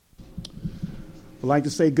I'd like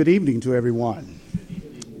to say good evening to everyone,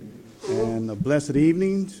 and a blessed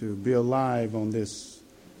evening to be alive on this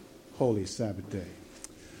holy Sabbath day.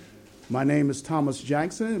 My name is Thomas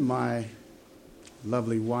Jackson, and my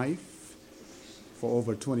lovely wife for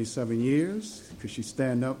over 27 years. Could she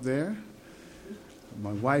stand up there?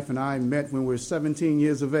 My wife and I met when we were 17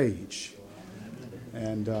 years of age,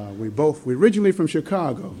 and we're originally from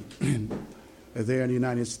Chicago. There in the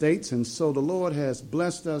United States, and so the Lord has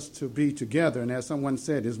blessed us to be together. And as someone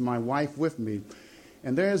said, is my wife with me?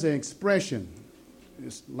 And there's an expression,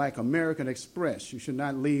 it's like American Express, you should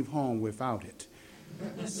not leave home without it.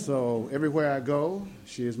 So everywhere I go,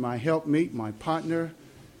 she is my helpmeet, my partner,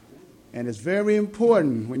 and it's very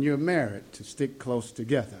important when you're married to stick close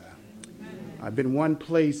together. I've been one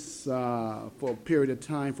place for a period of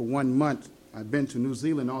time, for 1 month. I've been to New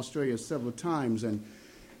Zealand, Australia several times, and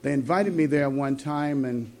they invited me there one time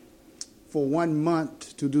and for 1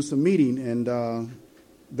 month to do some meeting, and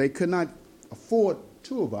they could not afford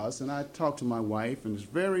two of us, and I talked to my wife, and it's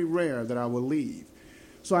very rare that I will leave.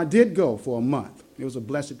 So I did go for a month. It was a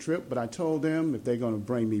blessed trip, but I told them if they're going to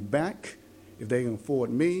bring me back, if they can afford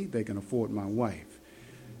me, they can afford my wife.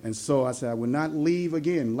 And so I said I would not leave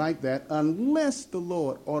again like that unless the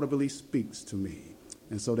Lord audibly speaks to me.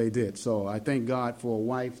 And so they did. So I thank God for a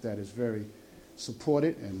wife that is very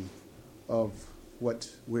supported and of what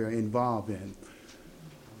we're involved in.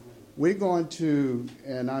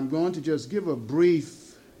 I'm going to just give a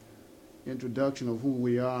brief introduction of who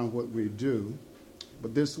we are and what we do.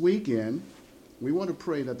 But this weekend, we want to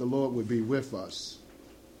pray that the Lord would be with us.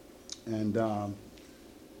 And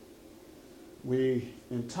we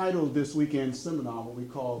entitled this weekend seminar what we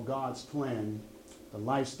call God's Plan, the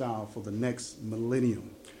Lifestyle for the Next Millennium.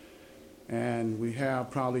 And we have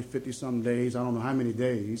probably 50-some days, I don't know how many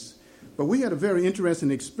days. But we had a very interesting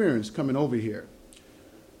experience coming over here.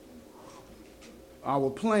 Our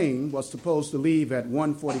plane was supposed to leave at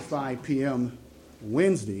 1:45 p.m.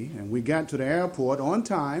 Wednesday, and we got to the airport on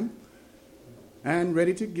time and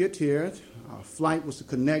ready to get here. Our flight was to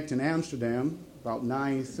connect in Amsterdam about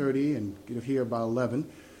 9:30 and get here about 11.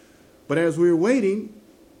 But as we were waiting,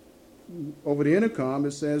 over the intercom,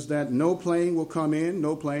 it says that no plane will come in,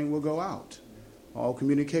 no plane will go out. All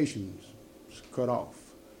communications cut off.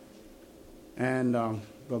 And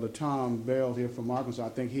Brother Tom Bell here from Arkansas, I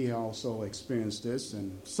think he also experienced this.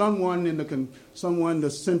 And someone the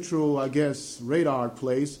central, I guess, radar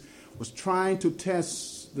place was trying to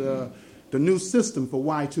test the new system for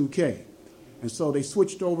Y2K. And so they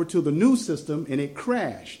switched over to the new system, and it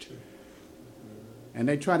crashed. And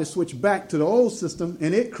they tried to switch back to the old system,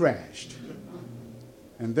 and it crashed.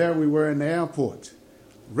 And there we were in the airport.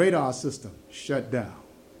 Radar system shut down.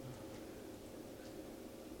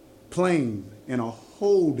 Plane in a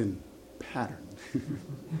holding pattern.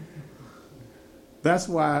 That's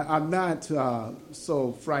why I'm not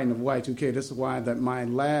so frightened of Y2K. This is why that my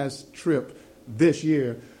last trip this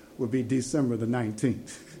year will be December the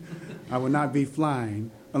 19th. I will not be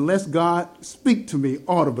flying unless God speak to me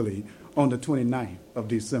audibly on the 29th of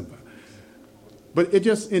December. But it's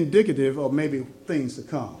just indicative of maybe things to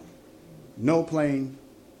come. No plane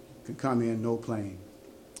could come in, no plane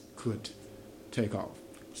could take off.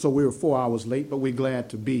 So we were 4 hours late, but we're glad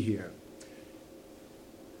to be here.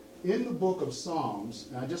 In the book of Psalms,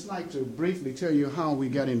 and I'd just like to briefly tell you how we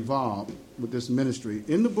got involved with this ministry.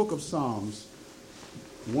 In the book of Psalms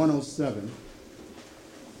 107,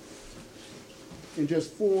 in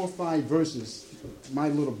just 4 or 5 verses, my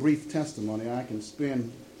little brief testimony, I can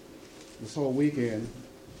spend this whole weekend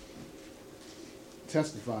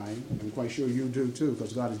testifying. I'm quite sure you do too,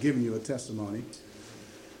 because God has given you a testimony.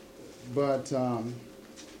 But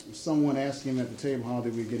someone asked him at the table, how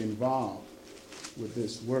did we get involved with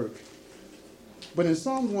this work? But in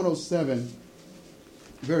Psalm 107,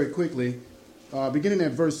 very quickly, beginning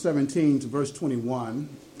at verse 17 to verse 21,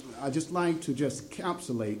 I just like to just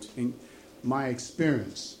encapsulate in my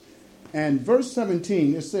experience. And verse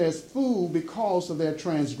 17, it says, "Fool, because of their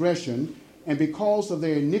transgression and because of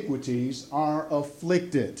their iniquities, are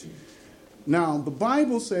afflicted." Now, the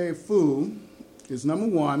Bible says fool is number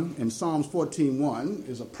one in Psalms 14:1,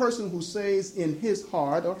 is a person who says in his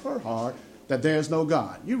heart or her heart that there is no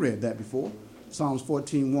God. You read that before, Psalms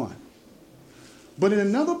 14:1. But in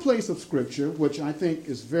another place of Scripture, which I think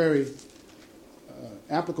is very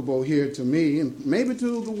applicable here to me and maybe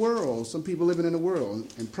to the world, some people living in the world,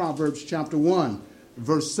 in Proverbs chapter 1,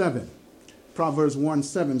 verse 7. Proverbs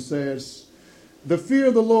 1:7 says, "The fear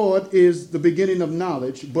of the Lord is the beginning of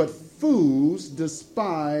knowledge, but fools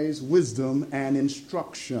despise wisdom and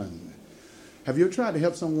instruction." Have you ever tried to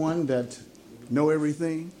help someone that know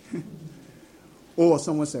everything? Or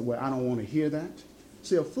someone said, "Well, I don't want to hear that."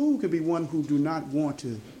 See, a fool could be one who do not want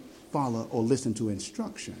to follow or listen to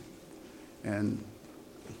instruction. And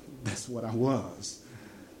that's what I was.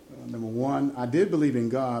 Number one, I did believe in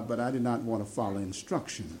God, but I did not want to follow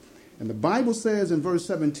instruction. And the Bible says in verse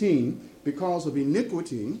 17, because of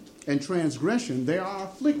iniquity and transgression, they are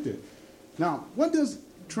afflicted. Now, what does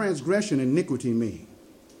transgression and iniquity mean?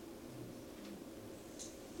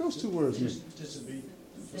 Those two words mean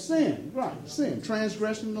sin, right? Sin.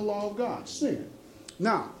 Transgression in the law of God. Sin.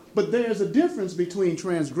 Now, but there's a difference between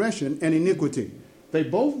transgression and iniquity. They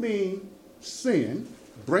both mean sin,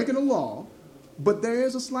 breaking the law, but there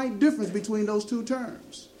is a slight difference between those two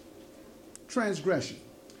terms. Transgression.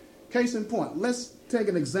 Case in point, let's take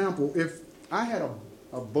an example. If I had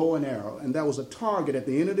a bow and arrow, and there was a target at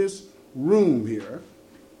the end of this room here,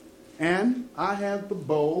 and I have the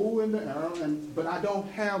bow and the arrow, but I don't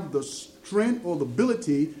have the strength or the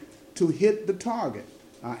ability to hit the target.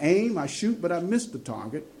 I aim, I shoot, but I miss the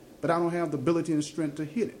target, but I don't have the ability and strength to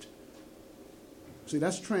hit it. See,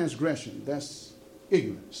 that's transgression. That's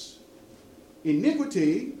ignorance.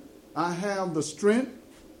 Iniquity, I have the strength,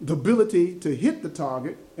 the ability to hit the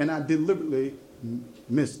target, and I deliberately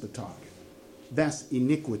miss the target. That's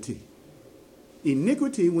iniquity.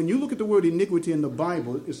 Iniquity, when you look at the word iniquity in the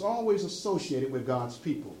Bible, it's always associated with God's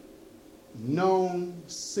people. Known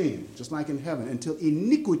sin, just like in heaven, until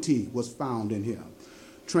iniquity was found in him.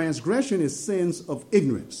 Transgression is sins of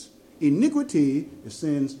ignorance. Iniquity is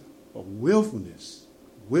sins of willfulness,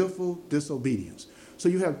 willful disobedience. So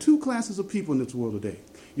you have two classes of people in this world today.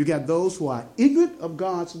 You got those who are ignorant of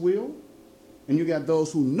God's will, and you got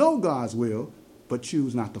those who know God's will, but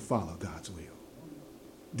choose not to follow God's will.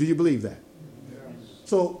 Do you believe that?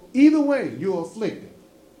 So either way, you're afflicted.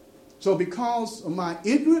 So because of my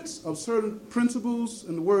ignorance of certain principles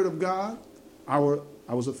in the Word of God, I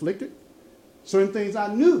was afflicted. Certain things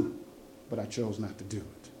I knew, but I chose not to do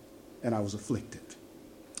it. And I was afflicted.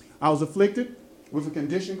 I was afflicted with a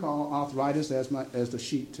condition called arthritis, as the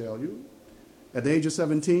sheet tell you. At the age of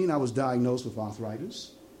 17, I was diagnosed with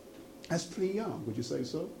arthritis. That's pretty young, would you say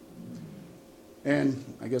so? And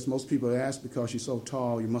I guess most people ask, because you're so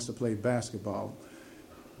tall, you must have played basketball.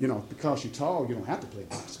 You know, because you're tall, you don't have to play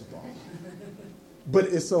basketball. But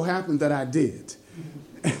it so happened that I did.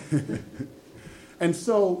 And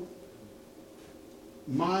so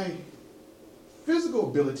my physical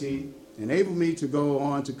ability enabled me to go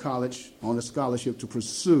on to college on a scholarship to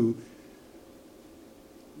pursue,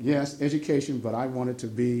 yes, education, but I wanted to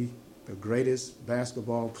be the greatest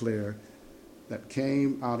basketball player that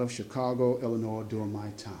came out of Chicago, Illinois during my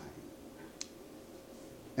time.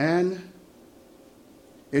 And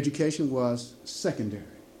education was secondary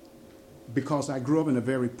because I grew up in a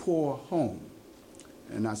very poor home.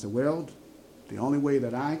 And I said, well, the only way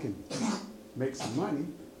that I can make some money,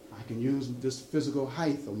 I can use this physical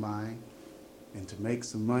height of mine and to make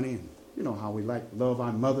some money. And you know how we love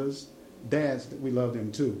our mothers. Dads, we love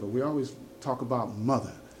them too, but we always talk about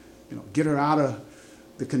mother. You know, get her out of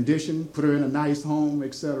the condition, put her in a nice home,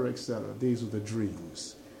 et cetera, et cetera. These were the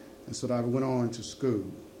dreams. And so I went on to school.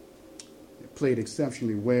 Played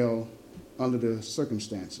exceptionally well under the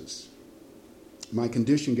circumstances. My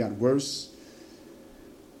condition got worse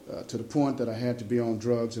to the point that I had to be on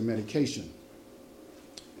drugs and medication.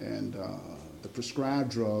 And the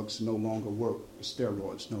prescribed drugs no longer work. The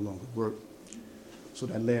steroids no longer work. So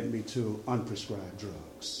that led me to unprescribed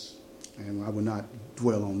drugs. And I will not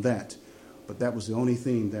dwell on that. But that was the only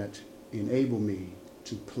thing that enabled me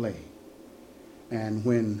to play. And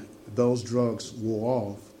when those drugs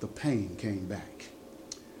wore off, the pain came back.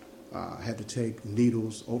 I had to take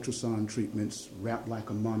needles, ultrasound treatments, wrapped like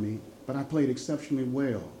a mummy, but I played exceptionally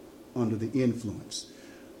well under the influence.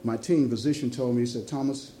 My team physician told me, he said,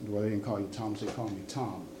 Thomas, well, they didn't call you Thomas, they called me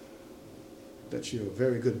Tom, that you're a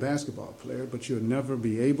very good basketball player, but you'll never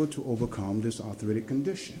be able to overcome this arthritic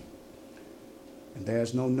condition. And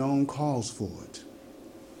there's no known cause for it.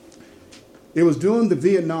 It was during the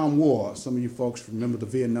Vietnam War. Some of you folks remember the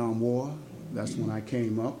Vietnam War. That's when I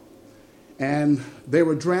came up. And they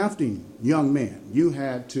were drafting young men. You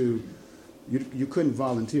couldn't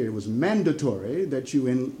volunteer. It was mandatory that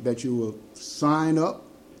you will sign up,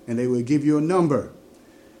 and they would give you a number.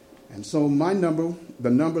 And so my number, the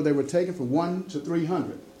number they were taking from 1 to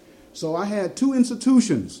 300. So I had two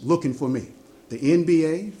institutions looking for me. The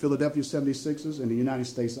NBA, Philadelphia 76ers, and the United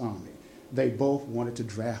States Army. They both wanted to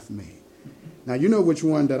draft me. Now, you know which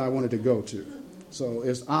one that I wanted to go to. So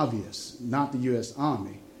it's obvious, not the U.S.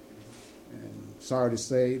 Army. And sorry to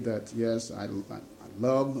say that, yes, I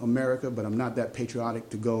love America, but I'm not that patriotic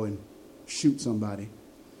to go and shoot somebody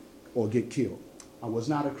or get killed. I was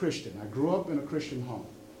not a Christian. I grew up in a Christian home,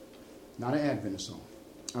 not an Adventist home.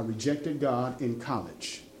 I rejected God in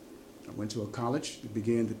college. I went to a college. It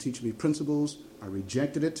began to teach me principles. I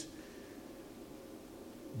rejected it.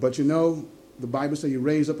 But you know, the Bible says you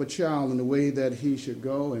raise up a child in the way that he should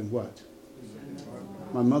go, and what?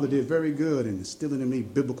 My mother did very good in instilling in me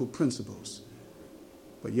biblical principles.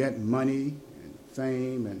 But yet money and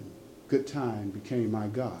fame and good time became my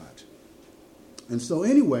God. And so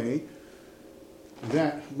anyway,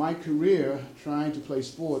 that my career trying to play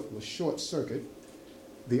sport was short circuit.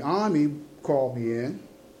 The Army called me in,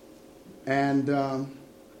 and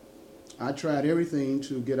I tried everything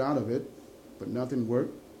to get out of it, but nothing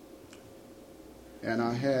worked. And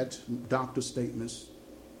I had doctor statements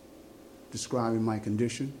describing my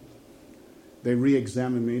condition. They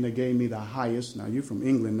re-examined me, and they gave me the highest. Now, you're from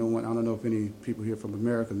England. I don't know if any people here from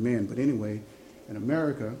America, men, but anyway, in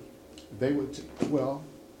America, they would,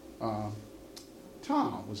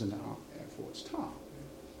 Tom was in the Air Force, Tom.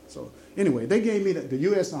 So anyway, they gave me the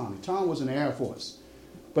U.S. Army. Tom was in the Air Force.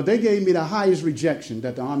 But they gave me the highest rejection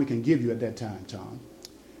that the Army can give you at that time, Tom.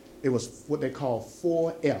 It was what they call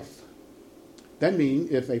 4F. That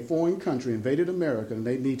means if a foreign country invaded America and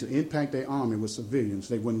they need to impact their army with civilians,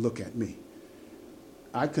 they wouldn't look at me.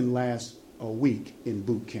 I couldn't last a week in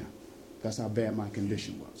boot camp. That's how bad my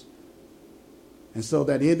condition was. And so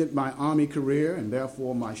that ended my Army career and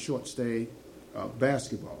therefore my short stay of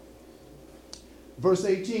basketball. Verse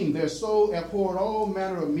 18, their soul abhorred all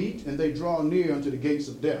manner of meat, and they draw near unto the gates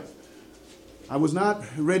of death. I was not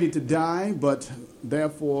ready to die, but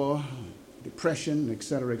therefore depression, et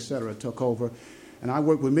cetera, took over. And I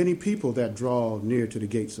work with many people that draw near to the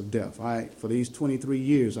gates of death. For these 23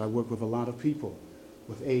 years, I work with a lot of people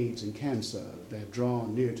with AIDS and cancer that draw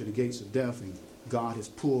near to the gates of death, and God has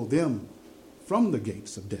pulled them from the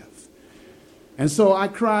gates of death. And so I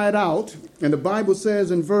cried out, and the Bible says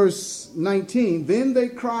in verse 19, then they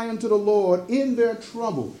cry unto the Lord in their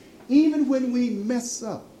trouble. Even when we mess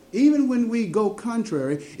up, even when we go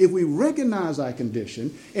contrary, if we recognize our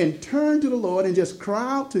condition and turn to the Lord and just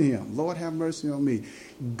cry out to him, Lord, have mercy on me,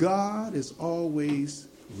 God is always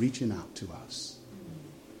reaching out to us.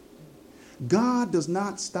 God does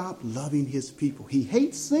not stop loving his people. He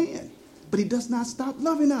hates sin, but he does not stop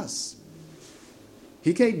loving us.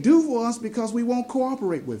 He can't do for us because we won't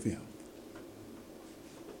cooperate with him.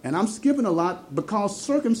 And I'm skipping a lot because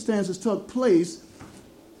circumstances took place,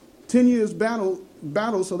 10 years battle,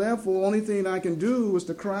 so therefore only thing I can do is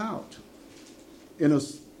to cry out in a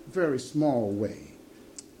very small way.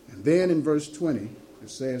 And then in verse 20, it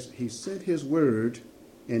says, he sent his word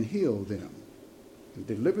and healed them and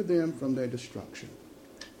delivered them from their destruction.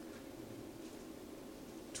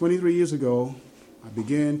 23 years ago, I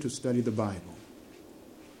began to study the Bible.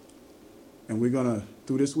 And we're going to,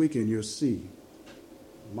 through this weekend, you'll see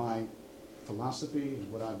my philosophy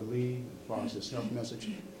and what I believe as far as this health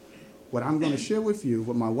message. What I'm going to share with you,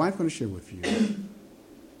 what my wife's going to share with you,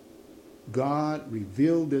 God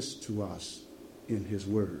revealed this to us in his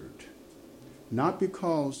word. Not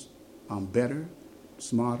because I'm better,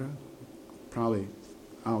 smarter, probably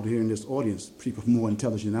out here in this audience, people more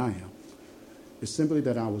intelligent than I am. It's simply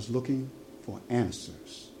that I was looking for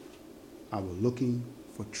answers. I was looking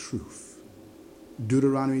for truth.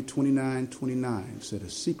 Deuteronomy 29:29 said the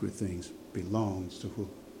secret things belongs to who?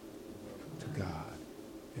 To God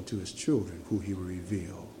and to his children who he will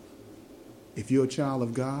reveal. If you're a child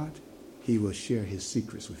of God, he will share his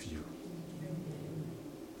secrets with you.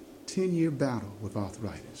 10-year battle with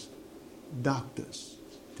arthritis. Doctors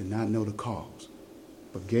did not know the cause,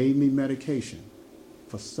 but gave me medication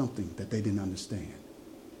for something that they didn't understand.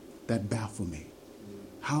 That baffled me.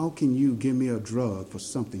 How can you give me a drug for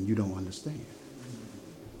something you don't understand?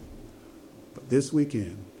 But this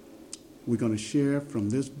weekend, we're going to share from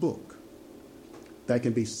this book that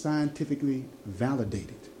can be scientifically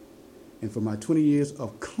validated. And for my 20 years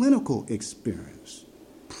of clinical experience,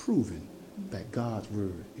 proven that God's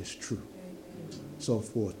word is true. So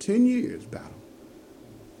for 10 years battle,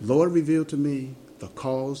 Lord revealed to me the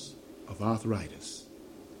cause of arthritis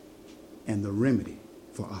and the remedy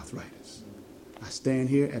for arthritis. I stand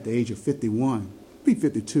here at the age of 51, be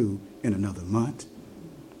 52 in another month.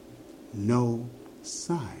 No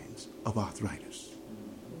signs of arthritis.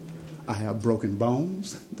 I have broken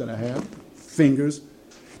bones that I have, fingers.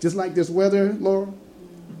 Just like this weather, Laura,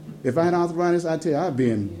 if I had arthritis, I'd tell you I'd be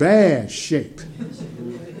in bad shape.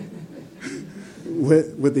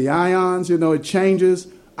 With the ions, it changes.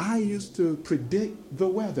 I used to predict the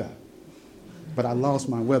weather, but I lost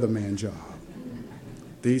my weatherman job.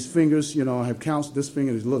 These fingers, I have calcium. This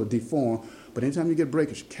finger is a little deformed, but anytime you get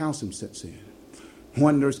breakage, calcium sets in.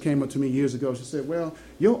 One nurse came up to me years ago. She said, well,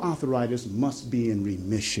 your arthritis must be in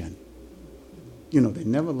remission. They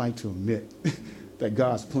never like to admit that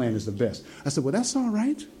God's plan is the best. I said, well, that's all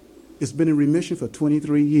right. It's been in remission for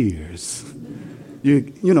 23 years. You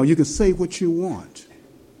can say what you want.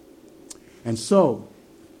 And so,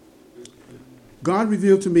 God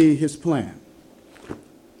revealed to me his plan.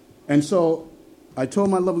 And so, I told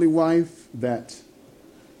my lovely wife that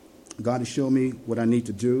God has shown me what I need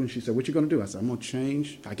to do. And she said, what you going to do? I said, I'm going to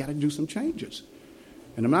change. I got to do some changes.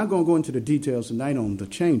 And I'm not going to go into the details tonight on the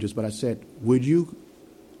changes, but I said, would you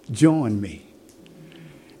join me?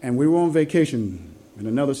 And we were on vacation in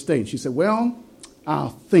another state. She said, well, I'll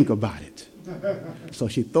think about it. So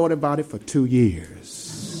she thought about it for 2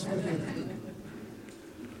 years.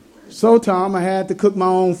 So, Tom, I had to cook my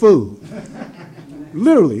own food.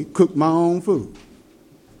 Literally cook my own food.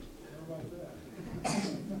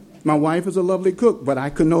 My wife is a lovely cook, but I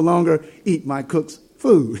could no longer eat my cook's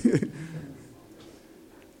food.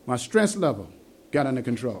 My stress level got under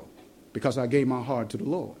control because I gave my heart to the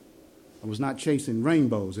Lord. I was not chasing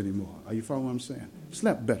rainbows anymore. Are you following what I'm saying?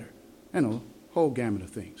 Slept better. Whole gamut of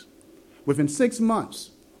things. Within 6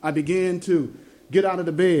 months, I began to get out of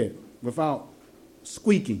the bed without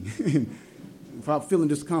squeaking, without feeling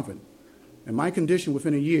discomfort. And my condition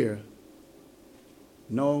within a year,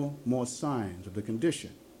 no more signs of the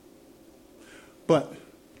condition. But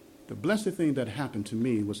the blessed thing that happened to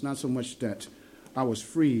me was not so much that I was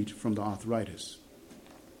freed from the arthritis.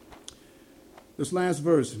 This last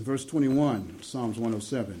verse, verse 21, Psalms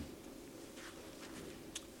 107.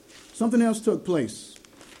 Something else took place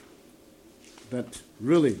that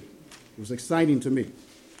really was exciting to me.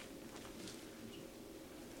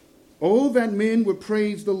 Oh, that men would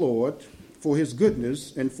praise the Lord for his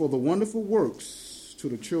goodness and for the wonderful works to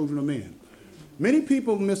the children of men. Many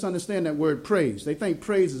people misunderstand that word praise. They think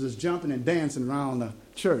praise is just jumping and dancing around the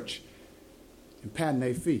church and patting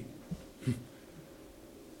their feet.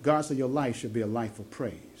 God said your life should be a life of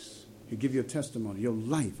praise. He'll give you a testimony. Your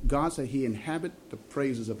life. God said he inhabit the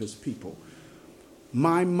praises of his people.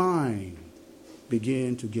 My mind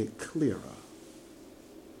began to get clearer.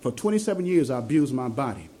 For 27 years, I abused my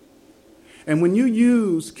body. And when you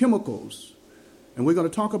use chemicals, and we're going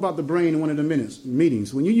to talk about the brain in one of the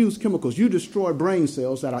meetings, when you use chemicals, you destroy brain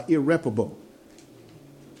cells that are irreparable.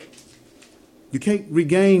 You can't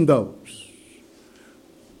regain those.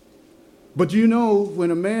 But when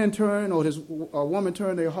a man turn or a woman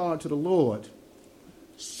turn their heart to the Lord,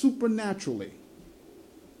 supernaturally,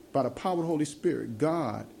 by the power of the Holy Spirit,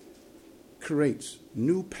 God creates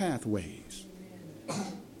new pathways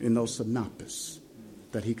in those synapses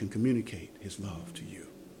that he can communicate his love to you.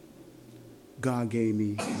 God gave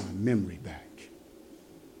me my memory back.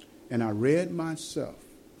 And I read myself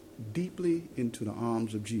deeply into the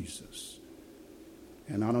arms of Jesus.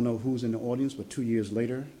 And I don't know who's in the audience, but 2 years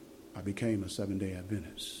later, I became a Seventh-day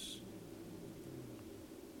Adventist.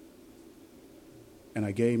 And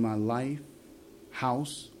I gave my life,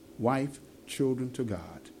 house, wife, children to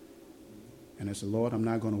God. And I said, Lord, I'm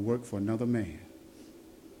not going to work for another man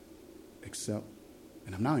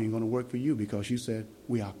and I'm not even going to work for you because you said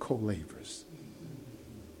we are co-laborers.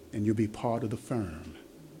 And you'll be part of the firm.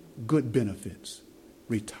 Good benefits,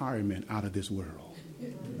 retirement out of this world.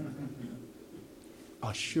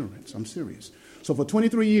 Assurance, I'm serious. So for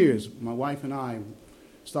 23 years, my wife and I,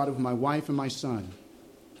 started with my wife and my son,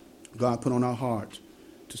 God put on our heart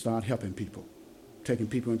to start helping people, taking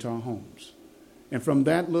people into our homes. And from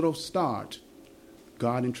that little start,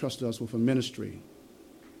 God entrusted us with a ministry,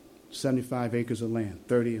 75 acres of land,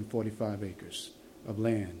 30 and 45 acres of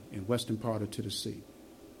land in western part of Tennessee.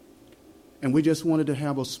 And we just wanted to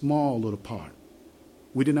have a small little part.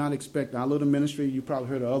 We did not expect our little ministry. You probably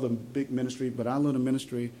heard of other big ministry, but our little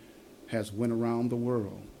ministry has went around the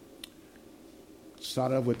world.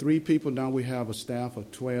 Started off with 3 people. Now we have a staff of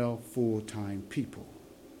 12 full-time people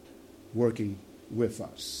working with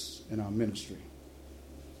us in our ministry.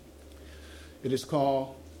 It is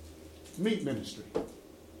called Meat Ministry.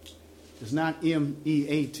 It's not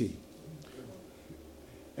MEAT.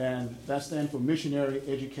 And that stands for Missionary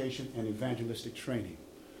Education and Evangelistic Training.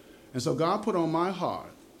 And so God put on my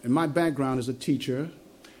heart, and my background as a teacher,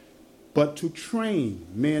 but to train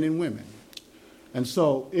men and women. And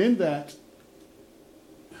so in that,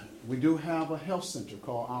 we do have a health center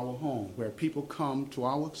called Our Home, where people come to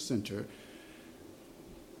our center,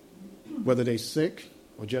 whether they're sick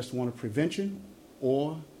or just want a prevention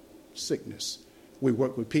or sickness. We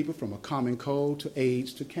work with people from a common cold to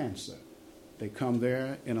AIDS to cancer. They come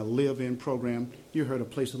there in a live-in program. You heard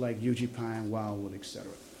of places like UG Pine, Wildwood, etc.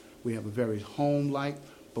 We have a very home-like,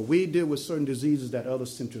 but we deal with certain diseases that other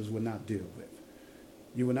centers would not deal with.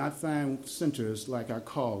 You will not find centers like our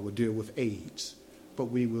call will deal with AIDS, but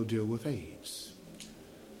we will deal with AIDS.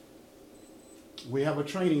 we have a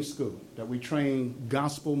training school that we train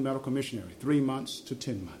gospel medical missionary, 3 months to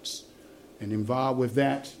 10 months. And involved with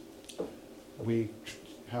that, we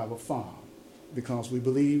have a farm because we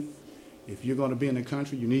believe if you're going to be in the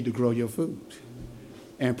country, you need to grow your food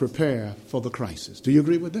and prepare for the crisis. Do you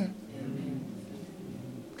agree with that?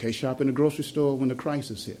 Okay, shop in the grocery store when the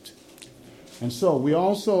crisis hit. And so we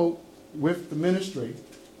also, with the ministry,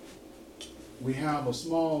 we have a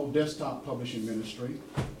small desktop publishing ministry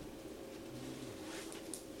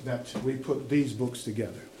that we put these books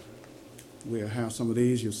together. We'll have some of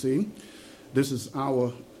these, you'll see. This is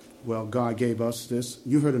God gave us this.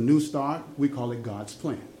 You heard of New Start. We call it God's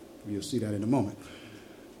Plan. You'll see that in a moment.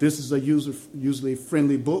 This is a usually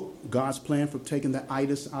friendly book, God's Plan for taking the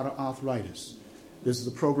itis out of arthritis. This is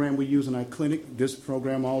a program we use in our clinic. This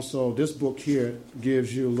program also, this book here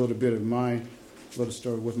gives you a little bit of my little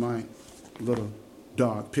story with my little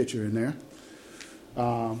dog picture in there.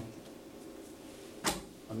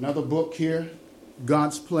 Another book here,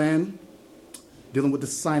 God's Plan, dealing with the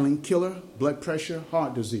silent killer, blood pressure,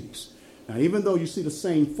 heart disease. Now, even though you see the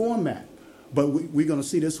same format, but we're going to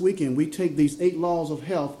see this weekend, we take these 8 laws of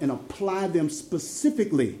health and apply them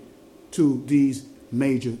specifically to these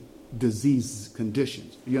major disease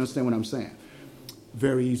conditions. You understand what I'm saying?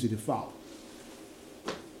 Very easy to follow.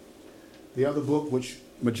 The other book, which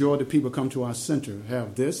majority of people come to our center,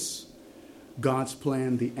 have this, God's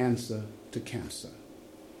Plan, the Answer to Cancer.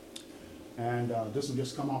 And this will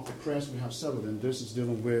just come off the press. We have several of them. This is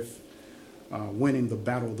dealing with winning the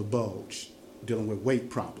battle of the bulge, dealing with weight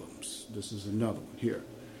problems. This is another one here.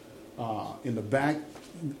 In the back,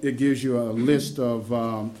 it gives you a list of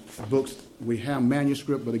books. We have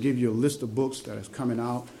manuscript, but it gives you a list of books that is coming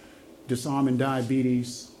out. Disarming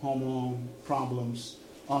diabetes, hormone problems,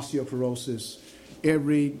 osteoporosis,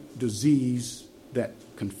 every disease that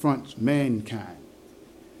confronts mankind,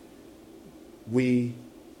 we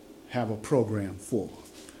have a program for.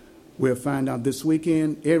 We'll find out this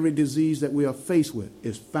weekend every disease that we are faced with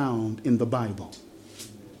is found in the Bible.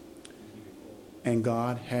 And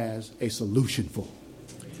God has a solution for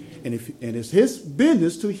it. And it's his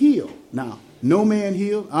business to heal. Now, no man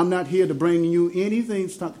healed. I'm not here to bring you anything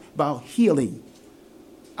about healing.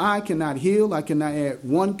 I cannot heal. I cannot add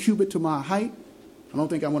 1 cubit to my height. I don't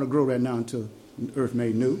think I want to grow right now until earth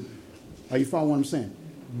made new. Are you following what I'm saying?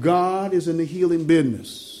 God is in the healing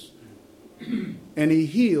business. And he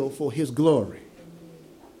healed for his glory.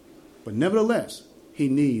 But nevertheless, he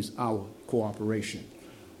needs our cooperation.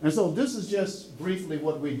 And so this is just briefly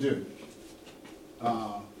what we do.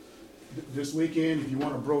 This weekend, if you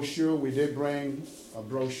want a brochure, we did bring a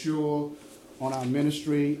brochure on our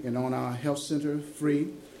ministry and on our health center free.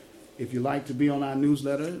 If you like to be on our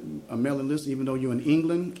newsletter, a mailing list, even though you're in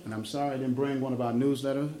England, and I'm sorry I didn't bring one of our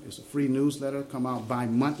newsletter. It's a free newsletter, come out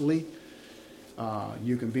bi-monthly.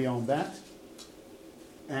 You can be on that.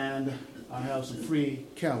 And I have some free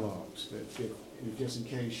catalogs that just in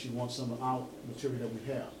case you want some of our material that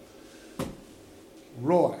we have.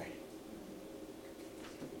 Roy,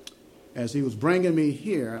 as he was bringing me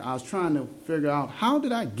here, I was trying to figure out how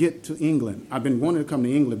did I get to England. I've been wanting to come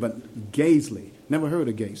to England, but Gazeley, never heard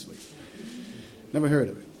of Gazeley. Never heard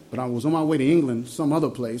of it. But I was on my way to England, some other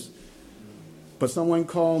place. But someone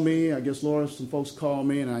called me, I guess Laura, some folks called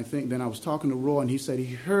me, and I think then I was talking to Roy, and he said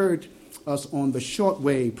he heard us on the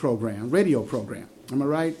shortwave program, radio program. Am I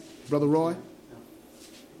right, Brother Roy?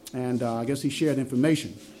 And I guess he shared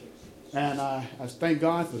information. And I thank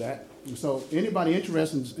God for that. So anybody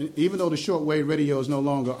interested, even though the shortwave radio is no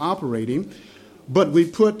longer operating, but we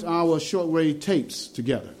put our shortwave tapes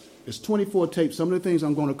together. It's 24 tapes. Some of the things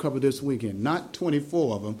I'm going to cover this weekend, not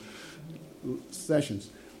 24 of them, sessions.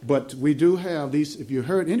 But we do have these. If you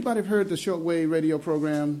heard, anybody have heard the shortwave radio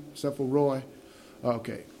program except for Roy?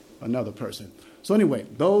 Okay, another person. So anyway,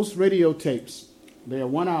 those radio tapes, they are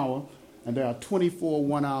 1 hour, and there are 24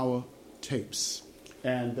 one-hour tapes.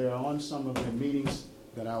 And they're on some of the meetings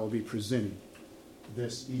that I will be presenting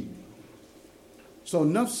this evening. So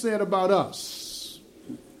enough said about us.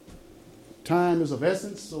 Time is of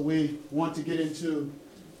essence, so we want to get into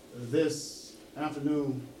this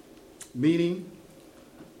afternoon meeting.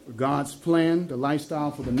 God's plan, the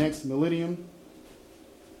lifestyle for the next millennium.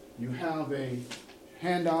 You have a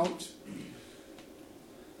handout.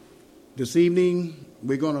 This evening,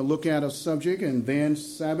 we're going to look at a subject, and then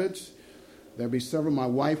Sabbath. There'll be several. My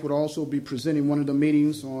wife would also be presenting one of the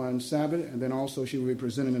meetings on Sabbath, and then also she will be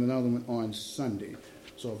presenting another one on Sunday.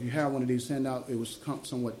 So if you have one of these handouts, it will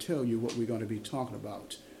somewhat tell you what we're going to be talking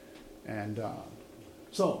about. And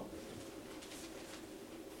so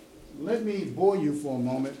let me bore you for a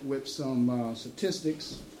moment with some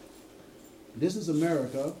statistics. This is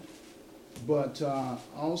America, but I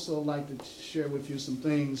also like to share with you some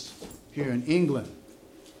things here in England.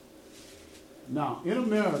 Now, in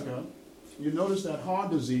America, you notice that heart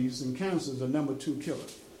disease and cancer is the number 2 killer.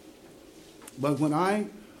 But when I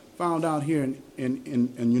found out here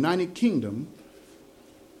in United Kingdom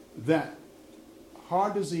that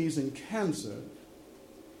heart disease and cancer,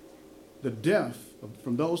 the death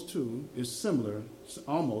from those two is similar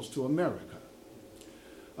almost to America.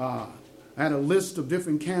 I had a list of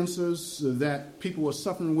different cancers that people were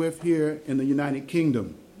suffering with here in the United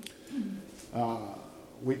Kingdom.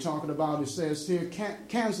 We're talking about, it says here,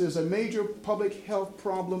 cancer is a major public health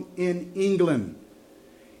problem in England.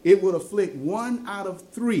 It would afflict 1 out of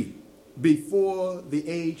 3 before the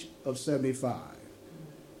age of 75.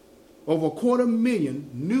 Over 250,000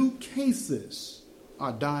 new cases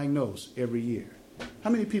are diagnosed every year. How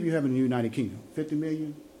many people you have in the United Kingdom? 50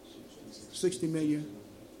 million? 60 million?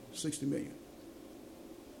 60 million.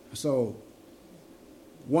 So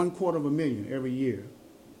 250,000 every year.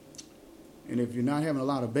 And if you're not having a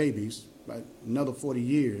lot of babies, by another 40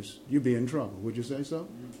 years, you'll be in trouble. Would you say so?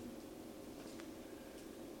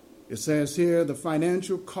 It says here the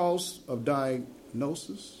financial cost of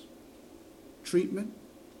diagnosis, treatment,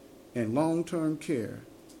 and long-term care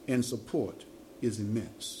and support is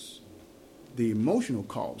immense. The emotional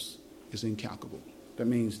cost is incalculable. That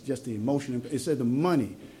means just the emotional. It said the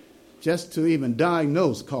money, just to even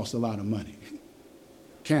diagnose, costs a lot of money.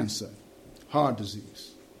 Cancer, heart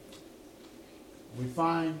disease. We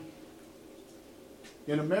find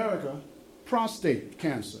in America, prostate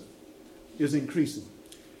cancer is increasing.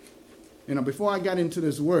 You know, before I got into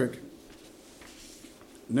this work,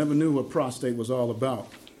 never knew what prostate was all about.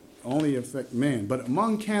 Only affect men. But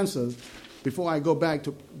among cancers, before I go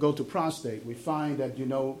to prostate, we find that, you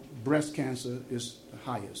know, breast cancer is the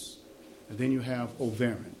highest. And then you have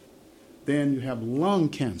ovarian. Then you have lung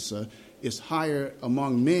cancer. It's higher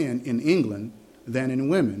among men in England than in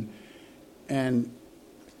women. And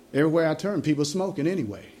everywhere I turn, people smoking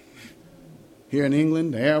anyway. Here in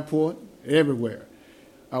England, the airport, everywhere.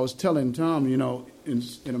 I was telling Tom, you know, in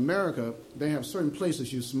America, they have certain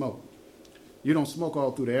places you smoke. You don't smoke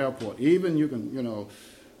all through the airport. Even you can, you know,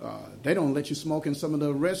 they don't let you smoke in some of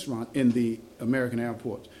the restaurants in the American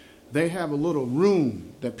airports. They have a little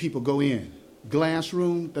room that people go in, glass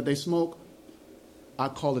room that they smoke. I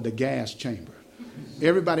call it the gas chamber.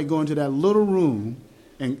 Everybody go into that little room,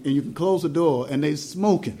 and you can close the door, and they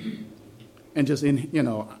smoking. And just, you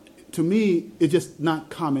know, to me, it's just not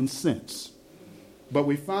common sense. But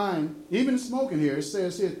we find, even smoking here, it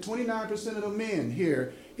says here 29% of the men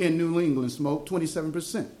here in New England smoke,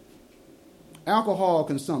 27%. Alcohol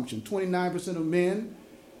consumption, 29% of men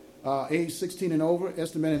age 16 and over,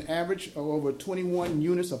 estimated average of over 21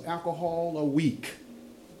 units of alcohol a week.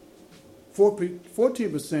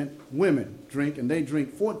 14% women drink, and they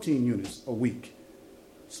drink 14 units a week.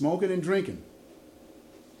 Smoking and drinking.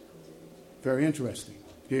 Very interesting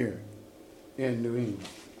here in New England.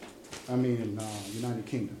 In United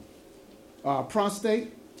Kingdom.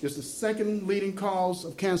 Prostate is the second leading cause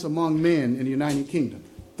of cancer among men in the United Kingdom.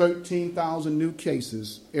 13,000 new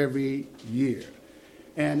cases every year.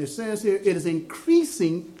 And it says here it is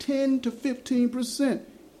increasing 10 to 15%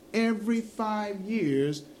 every 5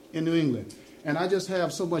 years in New England. And I just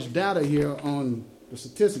have so much data here on the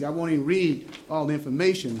statistic. I won't even read all the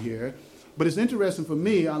information here. But it's interesting for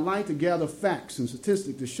me. I like to gather facts and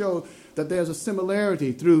statistics to show that there's a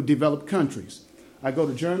similarity through developed countries. I go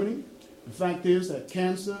to Germany. The fact is that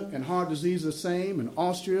cancer and heart disease are the same in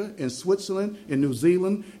Austria, in Switzerland, in New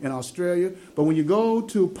Zealand, in Australia. But when you go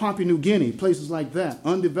to Papua New Guinea, places like that,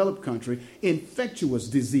 undeveloped country, infectious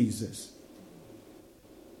diseases.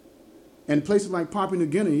 And places like Papua New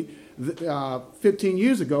Guinea, 15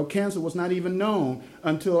 years ago, cancer was not even known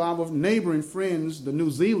until our neighboring friends, the New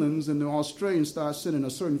Zealanders and the Australians, started sending a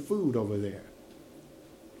certain food over there.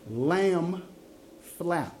 Lamb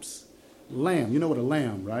flaps. Lamb, you know what a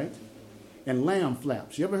lamb, right? And lamb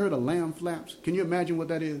flaps. You ever heard of lamb flaps? Can you imagine what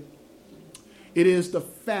that is? It is the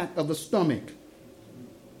fat of the stomach.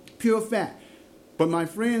 Pure fat. But my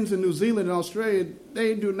friends in New Zealand and Australia,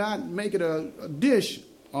 they do not make it a dish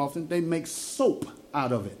often. They make soap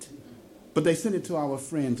out of it. But they send it to our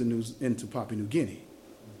friends into Papua New Guinea.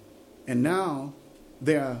 And now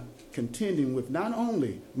they're contending with not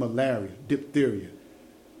only malaria, diphtheria,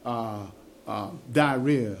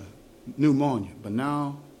 diarrhea, pneumonia, but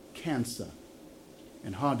now cancer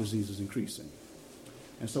and heart disease is increasing.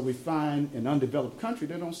 And so we find in undeveloped countries,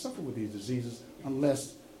 they don't suffer with these diseases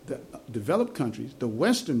unless the developed countries, the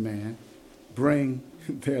Western man, bring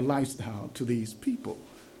their lifestyle to these people,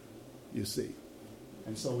 you see.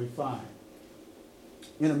 And so we find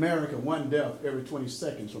In America, one death every 20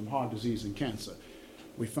 seconds from heart disease and cancer.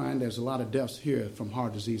 We find there's a lot of deaths here from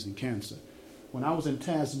heart disease and cancer. When I was in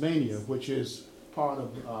Tasmania, which is part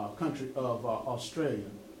of country of Australia,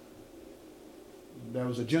 there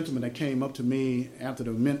was a gentleman that came up to me after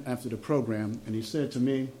the program, and he said to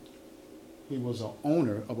me he was an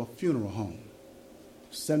owner of a funeral home.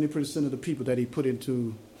 70% of the people that he put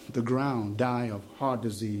into the ground die of heart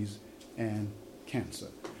disease and cancer.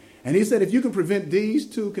 And he said, if you can prevent these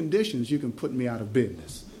two conditions, you can put me out of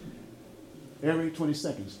business. Every 20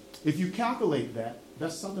 seconds. If you calculate that,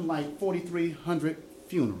 that's something like 4,300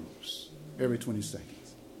 funerals every 20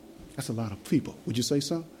 seconds. That's a lot of people. Would you say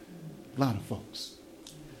so? A lot of folks.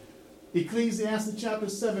 Ecclesiastes chapter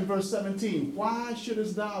 7, verse 17. Why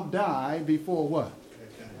shouldest thou die before what?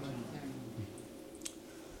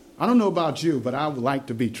 I don't know about you, but I would like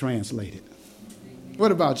to be translated.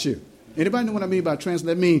 What about you? Anybody know what I mean by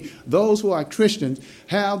translate? I mean, those who are Christians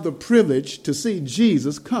have the privilege to see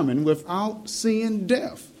Jesus coming without seeing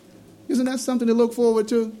death. Isn't that something to look forward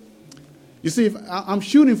to? You see, if I'm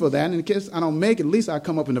shooting for that, and in case I don't make it, at least I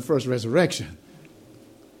come up in the first resurrection.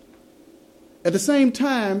 At the same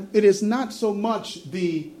time, it is not so much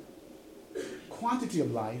the quantity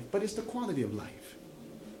of life, but it's the quality of life.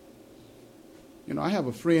 You know, I have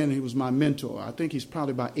a friend, he was my mentor. I think he's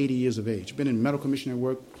probably about 80 years of age. Been in medical missionary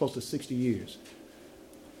work close to 60 years.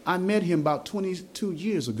 I met him about 22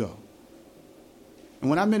 years ago. And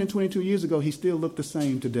when I met him 22 years ago, he still looked the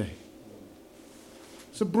same today.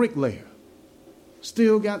 It's a bricklayer.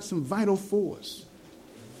 Still got some vital force.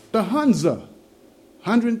 The Hunza,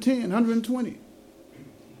 110, 120.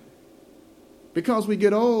 Because we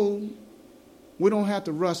get old, we don't have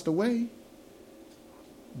to rust away.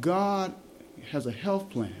 God has a health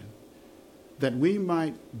plan that we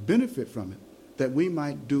might benefit from it, that we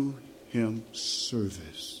might do him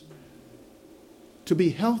service. To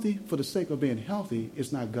be healthy for the sake of being healthy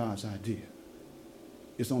is not God's idea.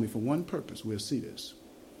 It's only for one purpose. We'll see this.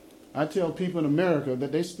 I tell people in America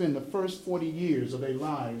that they spend the first 40 years of their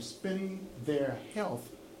lives spending their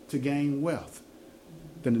health to gain wealth.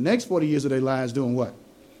 Then the next 40 years of their lives doing what?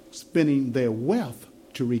 Spending their wealth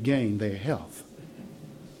to regain their health.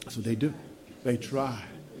 That's what they do. They try.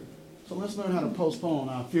 So let's learn how to postpone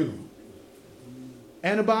our funeral.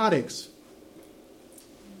 Antibiotics.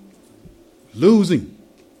 Losing.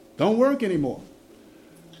 Don't work anymore.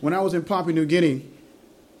 When I was in Papua New Guinea,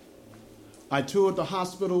 I toured the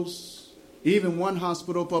hospitals. Even one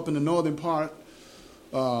hospital up in the northern part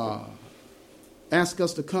asked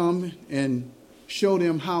us to come and show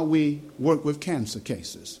them how we work with cancer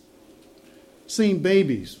cases. Seen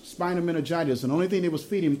babies, spinal meningitis, and the only thing they was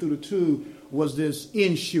feeding them through the tube was this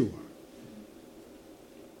Ensure.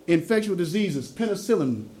 Infectious diseases,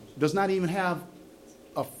 penicillin does not even have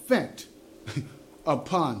effect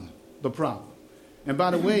upon the problem. And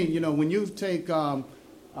by the way, you know, when you take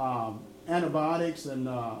antibiotics and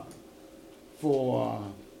for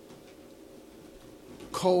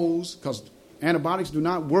colds, because antibiotics do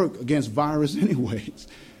not work against virus anyways.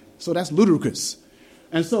 So that's ludicrous.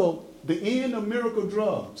 And so the end of miracle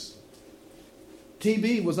drugs,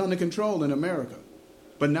 TB was under control in America,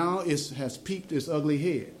 but now it has peaked its ugly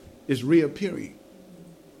head. It's reappearing.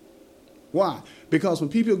 Why? Because when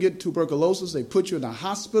people get tuberculosis, they put you in a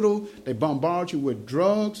hospital, they bombard you with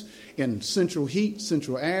drugs in central heat,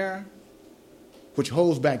 central air, which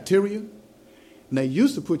holds bacteria. And they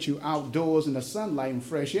used to put you outdoors in the sunlight and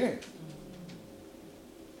fresh air.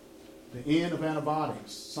 The end of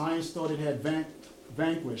antibiotics. Science thought it had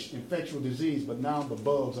vanquished infectious disease, but now the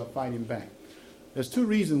bugs are fighting back. There's two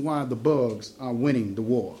reasons why the bugs are winning the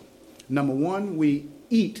war. Number one, we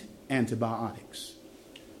eat antibiotics.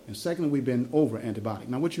 And secondly, we've been over antibiotics.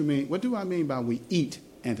 Now, what do I mean by we eat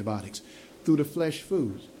antibiotics? Through the flesh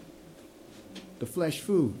food. The flesh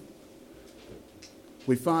food.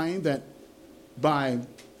 We find that by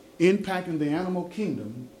impacting the animal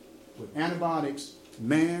kingdom with antibiotics,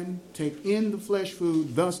 man take in the flesh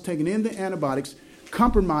food, thus taking in the antibiotics,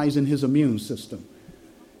 compromising his immune system.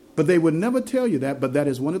 But they would never tell you that, but that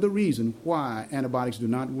is one of the reasons why antibiotics do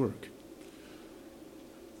not work.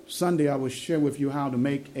 Sunday, I will share with you how to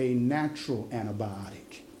make a natural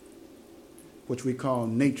antibiotic, which we call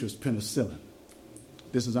nature's penicillin.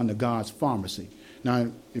 This is under God's pharmacy.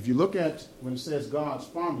 Now, if you look at when it says God's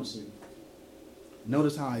pharmacy,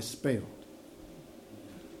 notice how it's spelled.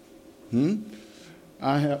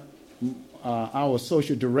 I have our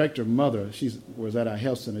associate director, mother, she was at our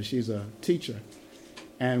health center. She's a teacher.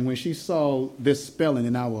 And when she saw this spelling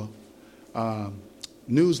in our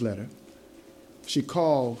newsletter, she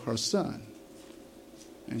called her son.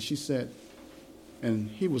 And she said,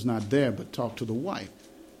 and he was not there, but talked to the wife.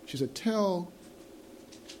 She said, tell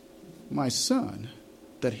my son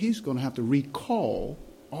that he's going to have to recall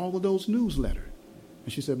all of those newsletters.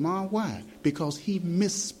 And she said, Mom, why? Because he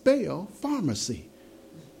misspelled pharmacy.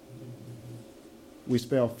 We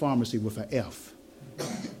spell pharmacy with an F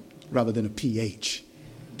rather than a PH.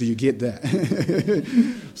 Do you get that?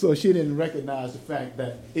 So she didn't recognize the fact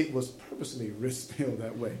that it was purposely spelled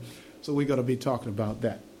that way. So we're going to be talking about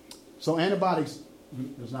that. So antibiotics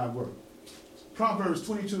does not work. Proverbs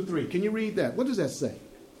 22:3. Can you read that? What does that say?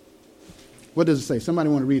 What does it say? Somebody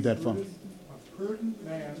want to read that for me? A prudent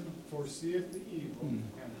man foreseeth the evil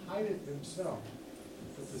and hideth himself,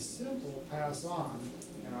 but the simple pass on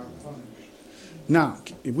and are punished. Now,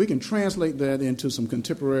 if we can translate that into some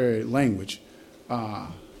contemporary language, what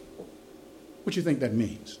do you think that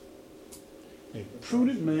means? A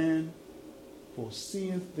prudent man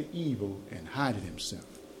foreseeth the evil and hideth himself,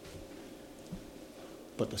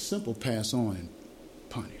 but the simple pass on and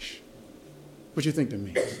punish. What do you think that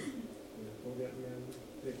means?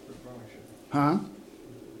 Huh?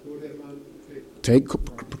 Take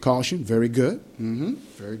precaution. Very good. Mm-hmm.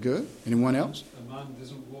 Very good. Anyone else? A man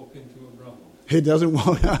doesn't walk into a brothel. He doesn't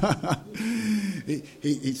walk.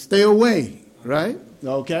 he stay away, right?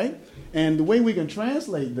 Okay. And the way we can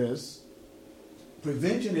translate this,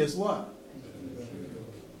 prevention is what?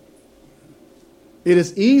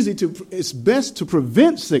 It's best to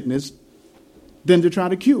prevent sickness than to try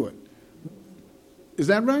to cure it. Is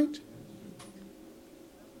that right?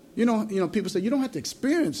 You know, people say you don't have to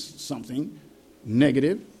experience something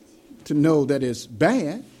negative to know that it's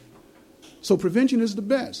bad. So prevention is the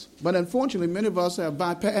best. But unfortunately, many of us have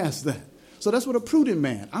bypassed that. So that's what a prudent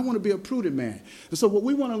man. I want to be a prudent man. And so what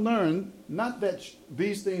we want to learn, not that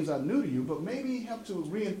these things are new to you, but maybe help to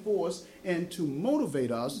reinforce and to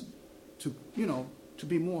motivate us to, to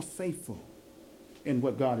be more faithful in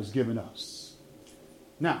what God has given us.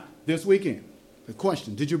 Now, this weekend, the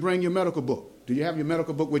question, did you bring your medical book? Do you have your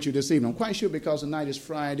medical book with you this evening? I'm quite sure because tonight is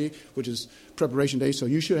Friday, which is preparation day, so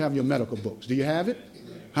you should have your medical books. Do you have it?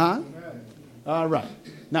 Huh? All right.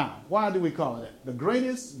 Now, why do we call it that? The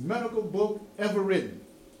greatest medical book ever written.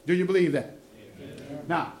 Do you believe that? Amen.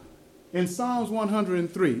 Now, in Psalms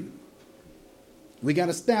 103, we got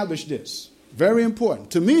to establish this. Very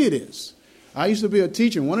important. To me it is. I used to be a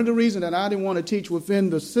teacher. One of the reasons that I didn't want to teach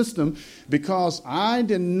within the system, because I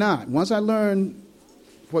did not, once I learned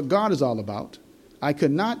what God is all about, I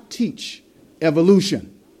could not teach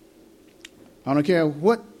evolution. I don't care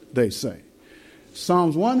what they say.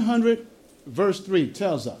 Psalms 100, verse 3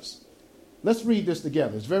 tells us. Let's read this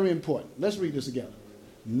together. It's very important. Let's read this together.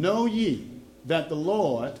 Know ye that the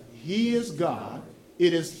Lord, he is God.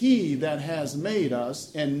 It is he that has made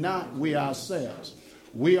us, and not we ourselves.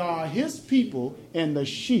 We are his people and the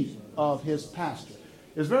sheep of his pasture.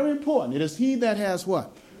 It's very important. It is he that has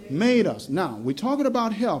what? Made us. Now, we're talking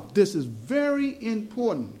about health. This is very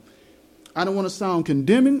important. I don't want to sound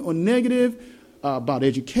condemning or negative about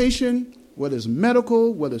education, whether it's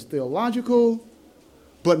medical, whether it's theological,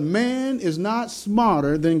 but man is not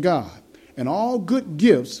smarter than God. And all good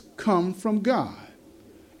gifts come from God.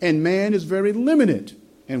 And man is very limited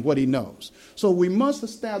in what he knows. So we must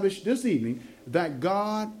establish this evening that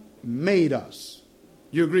God made us.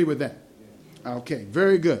 You agree with that? Okay,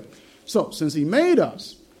 very good. So since he made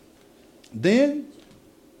us, then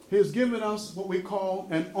he's given us what we call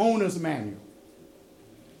an owner's manual.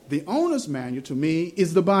 The owner's manual to me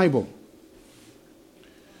is the Bible.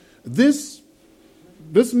 This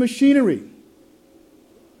machinery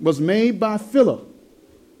was made by Philip.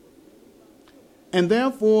 And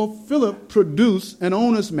therefore, Philip produced an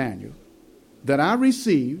owner's manual that I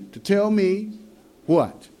received to tell me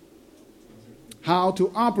what? How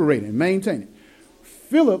to operate and maintain it.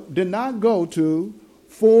 Philip did not go to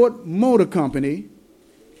Ford Motor Company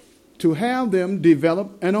to have them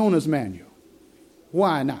develop an owner's manual.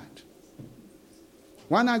 Why not?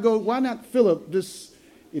 Why not Philip, this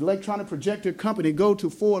electronic projector company, go to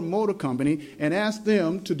Ford Motor Company and ask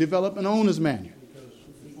them to develop an owner's manual? Because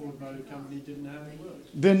the Ford Motor Company didn't have any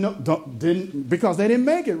work. Because they didn't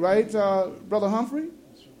make it, right, Brother Humphrey?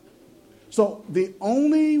 So the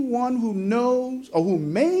only one who knows, or who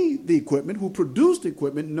made the equipment, who produced the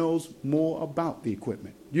equipment, knows more about the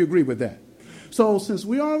equipment. Do you agree with that? So since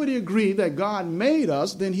we already agree that God made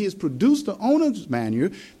us, then he has produced the owner's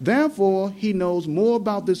manual. Therefore, he knows more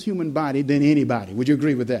about this human body than anybody. Would you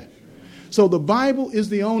agree with that? So the Bible is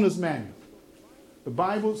the owner's manual. The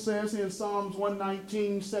Bible says in Psalms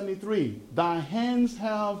 119:73, thy hands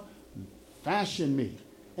have fashioned me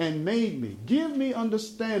and made me. Give me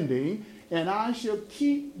understanding, and I shall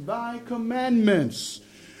keep thy commandments.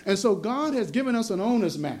 And so God has given us an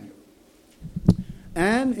owner's manual.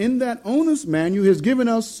 And in that owner's manual, he has given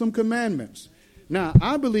us some commandments. Now,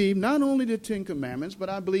 I believe not only the 10 commandments, but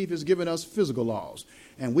I believe he's given us physical laws.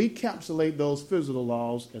 And we encapsulate those physical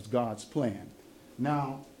laws as God's plan.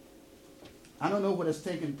 Now, I don't know what has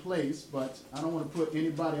taken place, but I don't want to put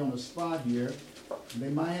anybody on the spot here. They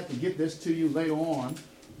might have to get this to you later on.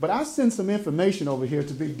 But I sent some information over here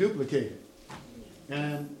to be duplicated.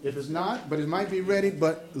 And if it's not, but it might be ready.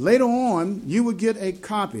 But later on, you would get a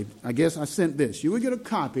copy. I guess I sent this. You would get a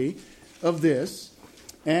copy of this.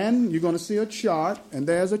 And you're going to see a chart. And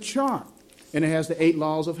there's a chart. And it has the 8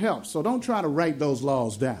 laws of health. So don't try to write those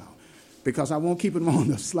laws down, because I won't keep them on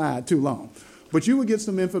the slide too long. But you will get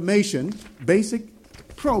some information, basic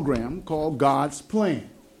program called God's plan.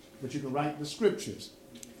 But you can write the scriptures.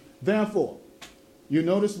 Therefore, you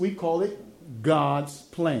notice we call it God's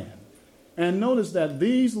plan. And notice that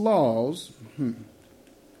these laws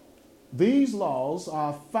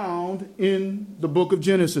are found in the book of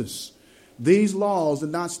Genesis. These laws did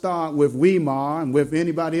not start with Weimar and with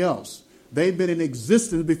anybody else. They've been in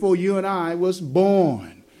existence before you and I was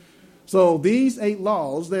born. So these 8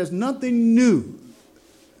 laws, there's nothing new.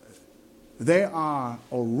 They are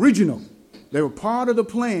original. They were part of the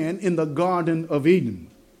plan in the Garden of Eden.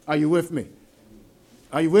 Are you with me?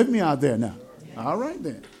 Are you with me out there now? All right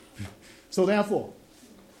then. So therefore,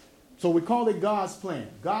 we call it God's plan.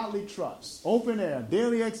 Godly trust, open air,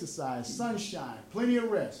 daily exercise, sunshine, plenty of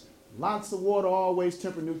rest, lots of water, always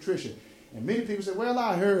temperate nutrition. And many people say, well,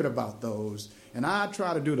 I heard about those, and I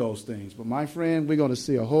try to do those things. But my friend, we're going to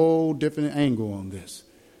see a whole different angle on this.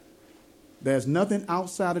 There's nothing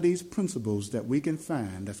outside of these principles that we can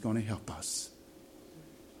find that's going to help us.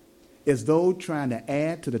 It's though trying to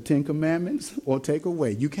add to the 10 commandments or take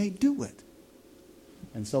away. You can't do it.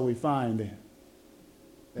 And so we find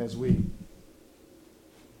that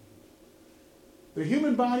the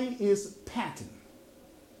human body is patterned.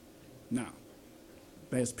 Now,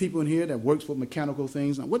 there's people in here that works with mechanical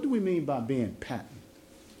things. Now, what do we mean by being patterned?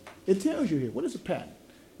 It tells you here. What is a patent?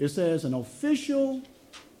 It says an official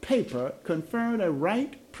paper conferring a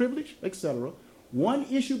right, privilege, etc., one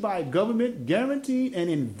issued by a government guaranteed an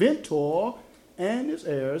inventor and his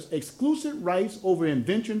heirs exclusive rights over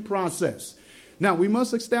invention process. Now, we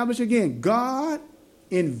must establish again, God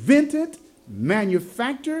invented,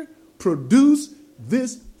 manufactured, produced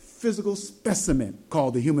this physical specimen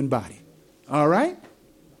called the human body. All right?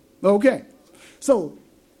 Okay. So,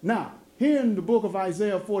 now, here in the book of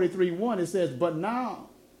Isaiah 43:1, it says, but now,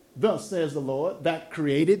 thus says the Lord, that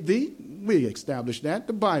created thee. We established that,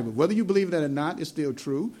 the Bible. Whether you believe that or not, it's still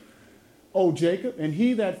true. O Jacob, and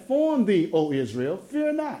he that formed thee, O Israel,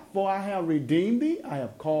 fear not, for I have redeemed thee. I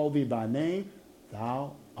have called thee by name.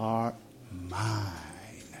 Thou art mine.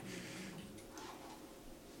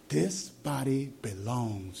 This body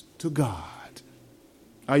belongs to God.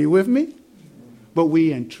 Are you with me? But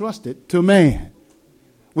we entrust it to man.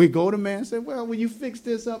 We go to man and say, well, will you fix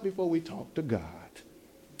this up before we talk to God?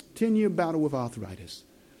 10-year battle with arthritis.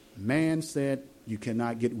 Man said, you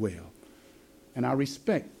cannot get well. And I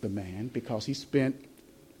respect the man because he spent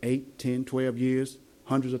 8, 10, 12 years,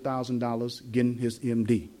 hundreds of $1,000s getting his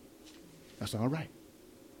MD. That's all right.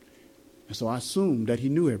 And so I assumed that he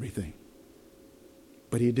knew everything.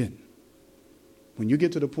 But he didn't. When you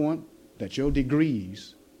get to the point that your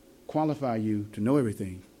degrees qualify you to know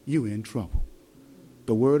everything, you're in trouble.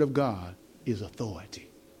 The Word of God is authority.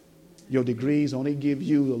 Your degrees only give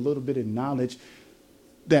you a little bit of knowledge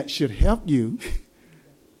that should help you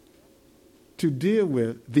to deal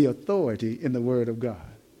with the authority in the Word of God.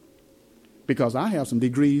 Because I have some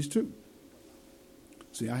degrees too.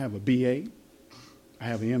 See, I have a BA, I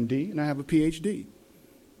have an MD, and I have a PhD.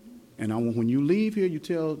 And when you leave here, you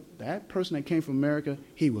tell that person that came from America,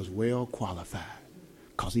 he was well qualified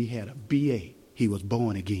because he had a BA. He was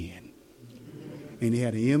born again. And he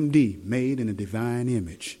had an MD, made in a divine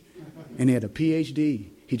image. And he had a PhD.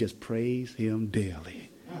 He just praised him daily.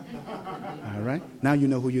 All right? Now you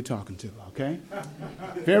know who you're talking to, okay?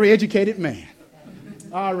 Very educated man.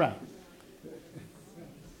 All right.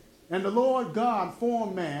 And the Lord God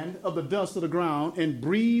formed man of the dust of the ground and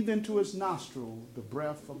breathed into his nostril the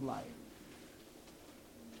breath of life.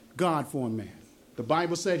 God formed man. The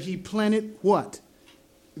Bible said he planted what?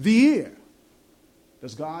 The ear.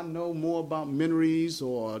 Does God know more about memories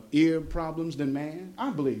or ear problems than man? I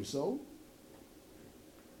believe so.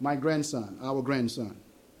 My grandson, our grandson.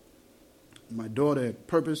 My daughter had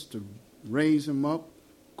purposed to raise him up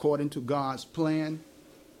according to God's plan.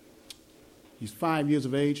 He's 5 years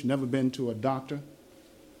of age, never been to a doctor.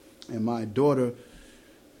 And my daughter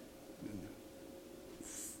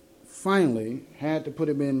finally had to put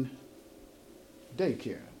him in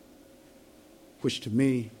daycare. which to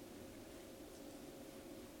me,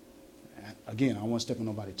 again, I don't want to step on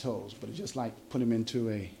nobody's toes, but it's just like put him into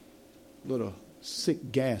a little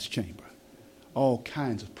sick gas chamber. All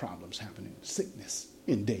kinds of problems happening, sickness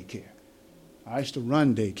in daycare. I used to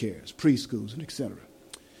run daycares, preschools, and etc.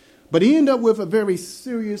 But he ended up with a very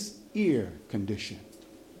serious ear condition.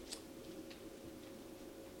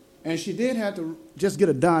 And she did have to just get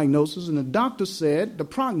a diagnosis, and the doctor said the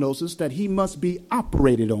prognosis that he must be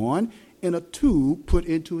operated on and a tube put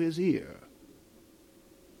into his ear.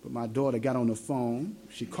 But my daughter got on the phone.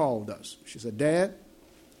 She called us. She said, Dad,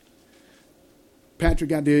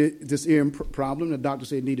 Patrick got this ear problem. The doctor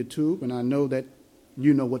said he needed a tube, and I know that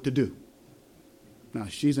you know what to do. Now,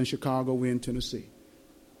 she's in Chicago. We're in Tennessee.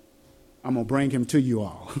 I'm going to bring him to you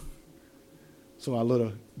all. So our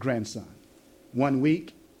little grandson. 1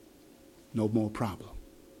 week, no more problem.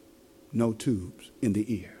 No tubes in the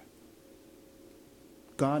ear.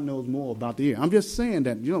 God knows more about the ear. I'm just saying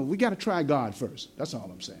that, we got to try God first. That's all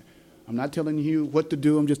I'm saying. I'm not telling you what to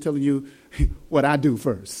do. I'm just telling you what I do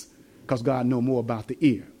first, because God knows more about the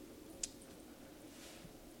ear.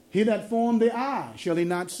 He that formed the eye, shall he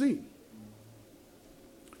not see?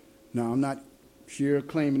 Now, I'm not here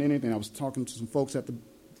claiming anything. I was talking to some folks at the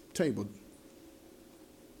table.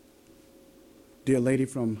 Dear lady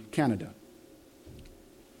from Canada,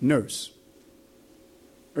 nurse,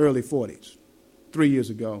 early 40s. 3 years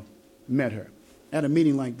ago, met her at a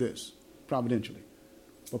meeting like this, providentially.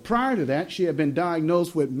 But prior to that, she had been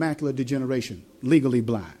diagnosed with macular degeneration, legally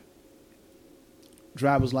blind.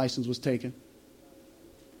 Driver's license was taken.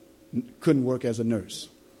 Couldn't work as a nurse.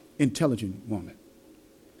 Intelligent woman.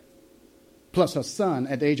 Plus her son,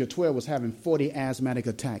 at the age of 12, was having 40 asthmatic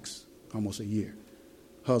attacks almost a year.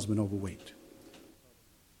 Husband overweight.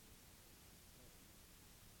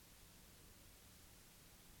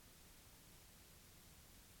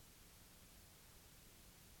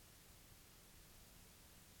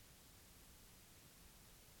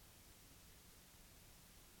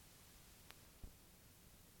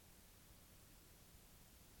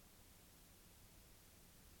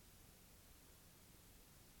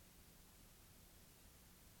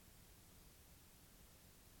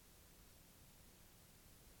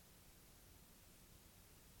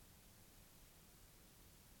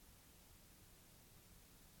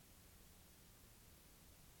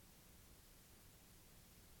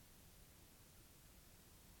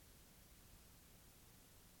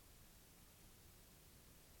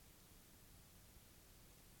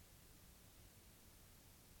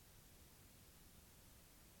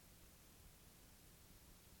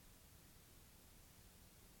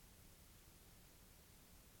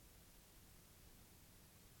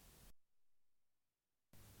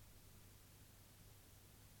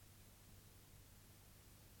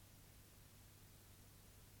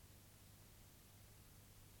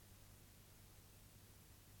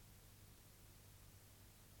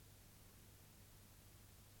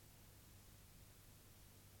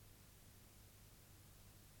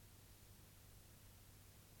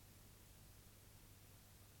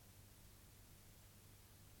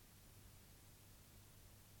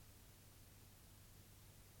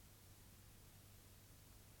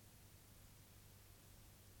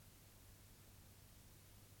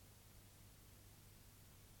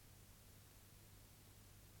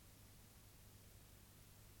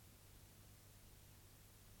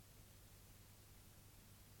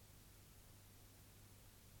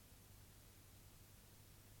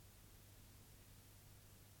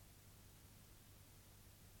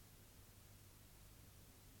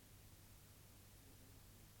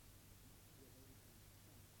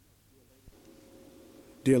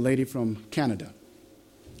 Dear lady from Canada,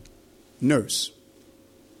 nurse,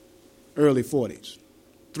 early 40s.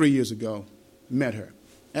 3 years ago, met her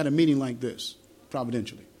at a meeting like this,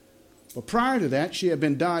 providentially. But prior to that, she had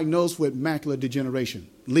been diagnosed with macular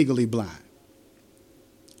degeneration, legally blind.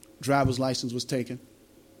 Driver's license was taken.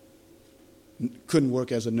 Couldn't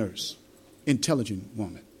work as a nurse. Intelligent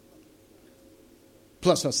woman.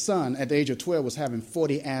 Plus her son, at the age of 12, was having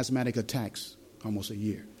 40 asthmatic attacks almost a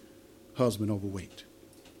year. Husband overweight.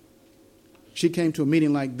 She came to a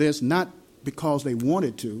meeting like this not because they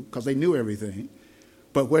wanted to, because they knew everything,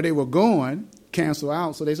 but where they were going, cancel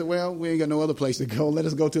out. So they said, well, we ain't got no other place to go. Let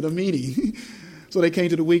us go to the meeting. So they came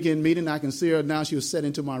to the weekend meeting. I can see her now. She was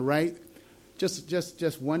sitting to my right.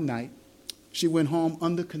 Just one night, she went home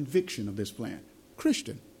under conviction of this plan.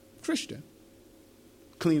 Christian.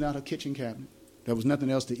 Cleaned out her kitchen cabinet. There was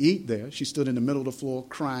nothing else to eat there. She stood in the middle of the floor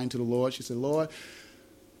crying to the Lord. She said, Lord,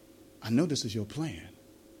 I know this is your plan,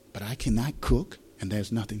 but I cannot cook, and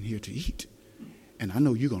there's nothing here to eat. And I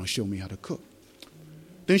know you're going to show me how to cook.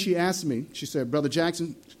 Then she asked me, she said, Brother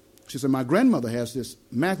Jackson, she said, my grandmother has this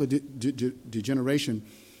macular degeneration,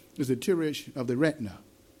 this deterioration of the retina.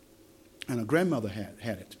 And her grandmother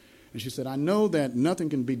had it. And she said, I know that nothing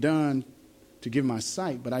can be done to give my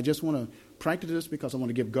sight, but I just want to practice this because I want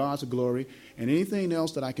to give God the glory. And anything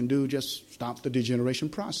else that I can do just stop the degeneration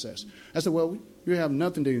process. I said, well, you have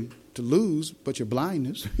nothing to lose but your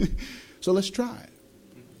blindness. So let's try it.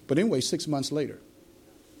 But anyway, 6 months later,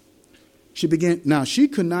 she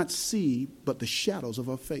could not see but the shadows of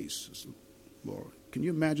her face. Said, Lord, can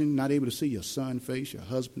you imagine not able to see your son's face, your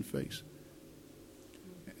husband's face?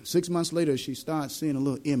 And 6 months later, she started seeing a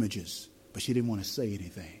little images, but she didn't want to say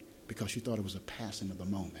anything because she thought it was a passing of the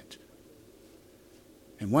moment.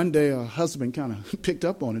 And one day, her husband kind of picked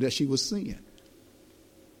up on it that she was seeing.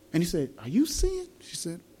 And he said, are you seeing? She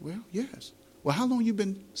said, well, yes. Well, how long you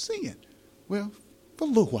been seeing? Well, for a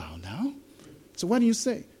little while now. So why didn't you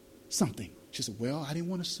say something? She said, well, I didn't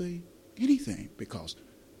want to say anything because,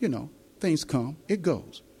 things come, it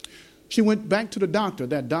goes. She went back to the doctor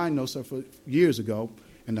that diagnosed her for years ago,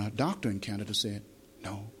 and the doctor in Canada said,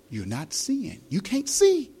 no, you're not seeing. You can't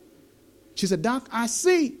see. She said, Doc, I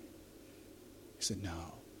see. He said, no,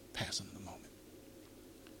 passing the moment.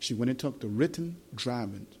 She went and took the written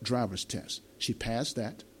driver's test. She passed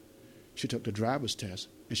that. She took the driver's test,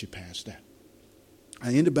 and she passed that.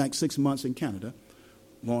 I ended back 6 months in Canada.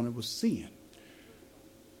 Lorna was seeing.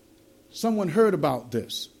 Someone heard about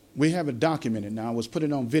this. We have it documented now. It was put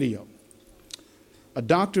it on video. A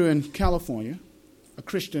doctor in California, a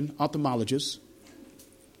Christian ophthalmologist,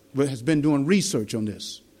 has been doing research on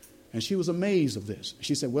this. And she was amazed of this.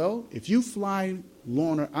 She said, well, if you fly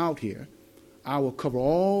Lorna out here, I will cover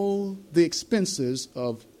all the expenses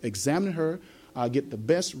of examining her. I'll get the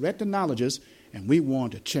best retinologist, and we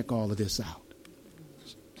want to check all of this out.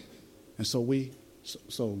 And so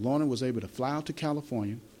Lorna was able to fly out to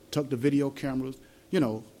California, took the video cameras,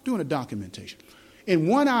 doing a documentation. In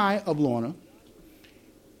one eye of Lorna,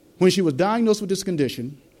 when she was diagnosed with this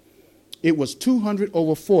condition, it was 200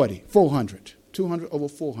 over 400. 200 over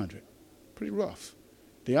 400. Pretty rough.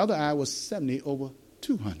 The other eye was 70 over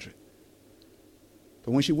 200.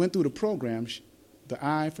 But when she went through the program, the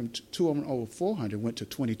eye from 200 over 400 went to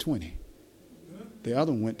 20/20. The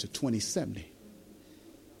other one went to 20/70.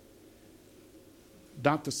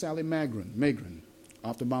 Dr. Sally Magrin,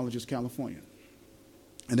 ophthalmologist, California.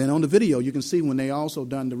 And then on the video, you can see when they also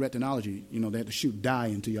done the retinology, they had to shoot dye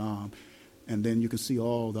into your arm, and then you can see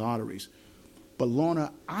all the arteries. But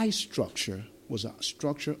Lorna's eye structure was a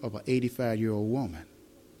structure of an 85-year-old woman.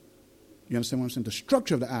 You understand what I'm saying? The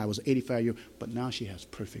structure of the eye was 85-year-old, but now she has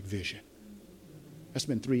perfect vision. That's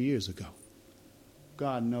been 3 years ago.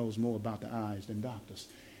 God knows more about the eyes than doctors.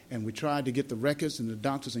 And we tried to get the records, and the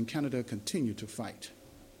doctors in Canada continue to fight.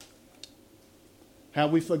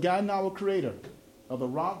 Have we forgotten our Creator? Of the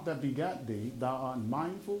rock that begat thee, thou art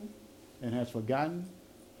mindful and hast forgotten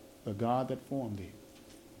the God that formed thee.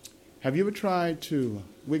 Have you ever tried to,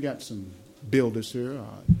 we got some builders here.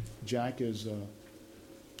 Jack is a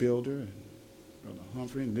builder, and Brother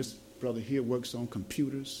Humphrey, and this brother here works on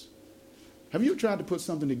computers. Have you tried to put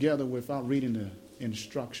something together without reading the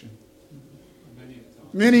instruction?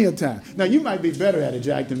 Many a time. Now, you might be better at it,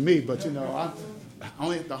 Jack, than me, but,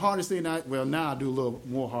 the hardest thing now I do a little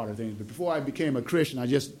more harder things. But before I became a Christian, I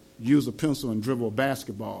just used a pencil and dribble a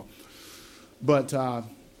basketball. But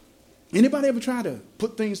anybody ever try to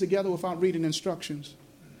put things together without reading instructions?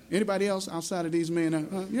 Anybody else outside of these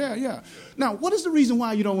men? Yeah. Now, what is the reason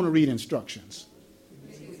why you don't want to read instructions?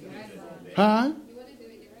 Huh?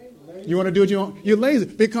 You want to do it your own? You're lazy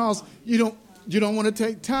because you don't want to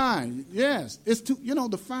take time. Yes, it's too.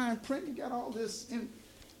 The fine print. You got all this in.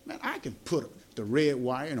 Man, I can put the red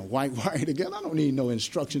wire and a white wire together. I don't need no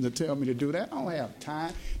instruction to tell me to do that. I don't have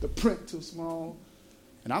time. The print too small.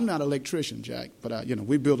 And I'm not an electrician, Jack, but,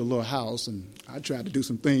 we built a little house, and I tried to do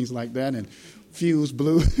some things like that, and fuse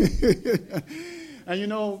blew.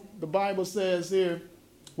 And, the Bible says here,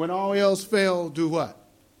 when all else fails, do what?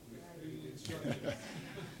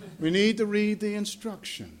 We need to read the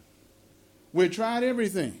instruction. We tried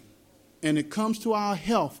everything, and it comes to our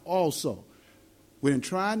health also. We done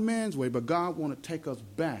tried man's way, but God want to take us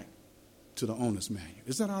back to the owner's manual.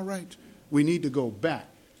 Is that all right? We need to go back.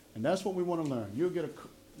 And that's what we want to learn. You get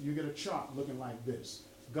a chart looking like this.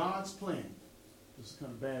 God's plan. This is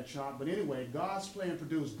kind of a bad chart, but anyway, God's plan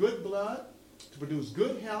produced good blood, to produce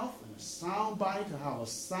good health, and a sound body to have a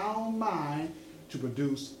sound mind to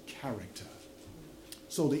produce character.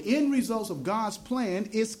 So the end results of God's plan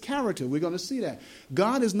is character. We're going to see that.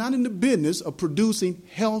 God is not in the business of producing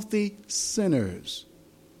healthy sinners.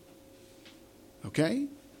 Okay?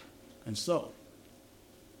 And so,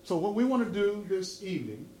 So what we want to do this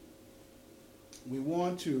evening, we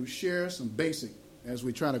want to share some basic as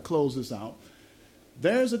we try to close this out.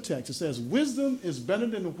 There's a text that says, wisdom is better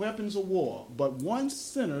than the weapons of war, but one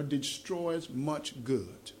sinner destroys much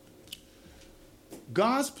good.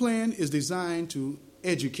 God's plan is designed to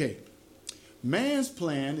educate. Man's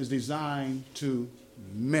plan is designed to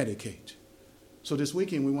medicate. So this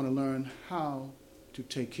weekend we want to learn how to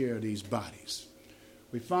take care of these bodies.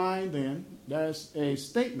 We find then there's a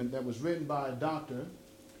statement that was written by a doctor,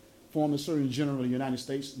 former Surgeon General of the United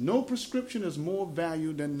States. No prescription is more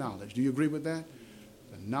valued than knowledge. Do you agree with that?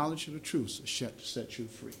 The knowledge of the truth shall set you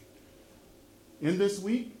free. In this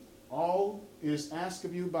week, all is asked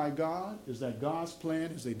of you by God is that God's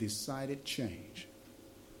plan is a decided change.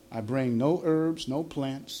 I bring no herbs, no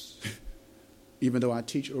plants, even though I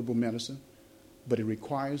teach herbal medicine, but it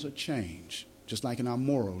requires a change, just like in our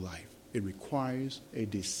moral life. It requires a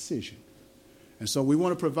decision. And so we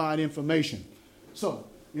want to provide information. So,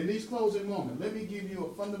 in these closing moments, let me give you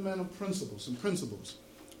a fundamental principle, some principles,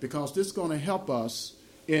 because this is going to help us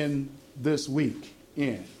in this week.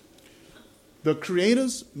 The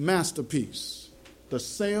Creator's masterpiece, the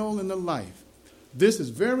cell and the life. This is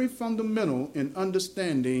very fundamental in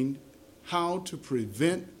understanding how to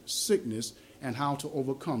prevent sickness and how to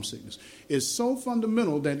overcome sickness. It's so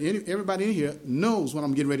fundamental that everybody in here knows what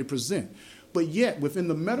I'm getting ready to present. But yet, within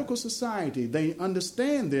the medical society, they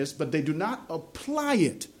understand this, but they do not apply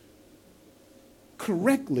it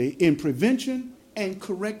correctly in prevention and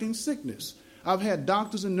correcting sickness. I've had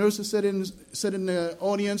doctors and nurses sit in the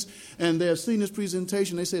audience, and they're seeing this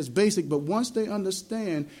presentation. They say it's basic, but once they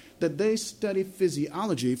understand that they study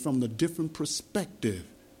physiology from the different perspective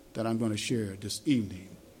that I'm going to share this evening.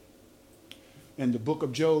 In the book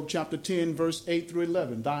of Job, chapter 10, verse 8 through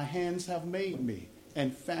 11, thy hands have made me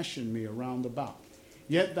and fashioned me around about.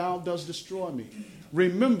 Yet thou dost destroy me.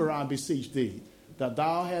 Remember, I beseech thee, that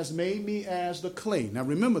thou hast made me as the clay. Now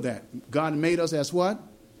remember that. God made us as what?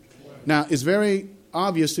 Clay. Now it's very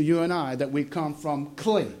obvious to you and I that we come from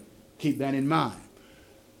clay. Keep that in mind.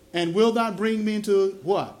 And will thou bring me into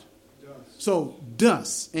what? Dust. So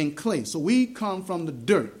dust and clay. So we come from the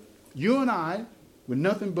dirt. You and I, we're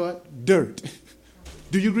nothing but dirt.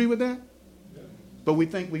 Do you agree with that? Yeah. But we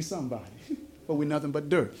think we somebody. But we're nothing but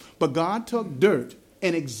dirt. But God took dirt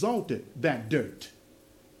and exalted that dirt.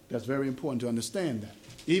 That's very important to understand that.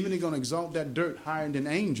 Even He's going to exalt that dirt higher than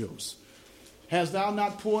angels. Hast thou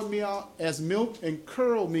not poured me out as milk and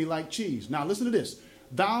curled me like cheese? Now listen to this.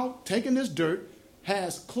 Thou, taking this dirt,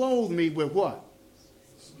 hast clothed me with what?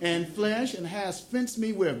 And flesh, and hast fenced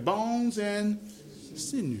me with bones and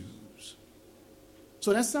sinews.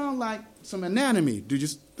 So that sounds like some anatomy. Do you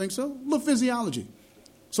think so? A little physiology.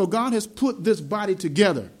 So God has put this body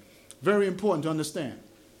together. Very important to understand.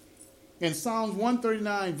 In Psalms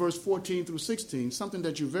 139, verse 14 through 16, something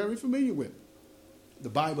that you're very familiar with, the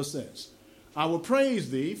Bible says, I will praise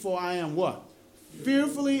thee, for I am what?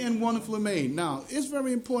 Fearfully and wonderfully made. Now, it's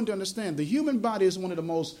very important to understand the human body is one of the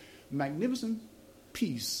most magnificent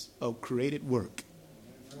piece of created work.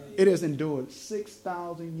 It has endured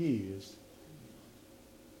 6,000 years.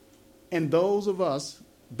 And those of us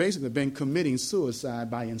basically have been committing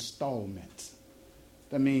suicide by installments.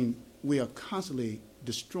 That means we are constantly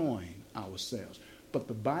destroying ourselves. But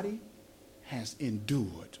the body has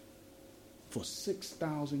endured for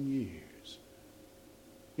 6,000 years.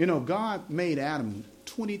 You know, God made Adam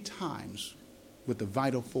 20 times with the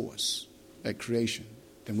vital force at creation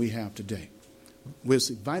than we have today.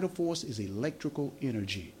 Vital force is electrical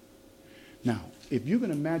energy. Now, if you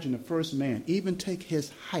can imagine the first man, even take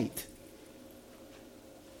his height,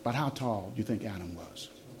 but how tall do you think Adam was?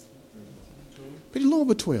 But a little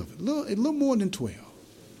over 12, a little more than 12,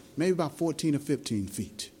 maybe about 14 or 15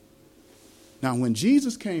 feet. Now, when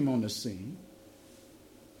Jesus came on the scene,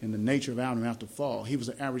 in the nature of Adam after fall, he was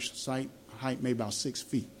an average height maybe about 6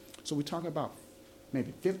 feet. So we're talking about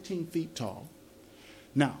maybe 15 feet tall.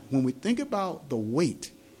 Now, when we think about the weight,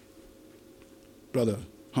 Brother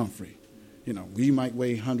Humphrey, you know, we might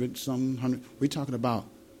weigh 100. We're talking about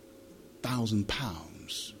 1,000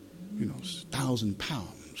 pounds, 1,000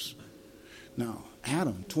 pounds. Now,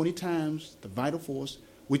 Adam, 20 times the vital force.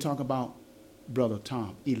 We talk about, Brother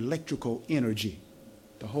Tom, electrical energy.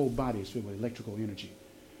 The whole body is filled with electrical energy.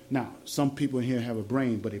 Now, some people in here have a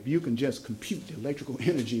brain, but if you can just compute the electrical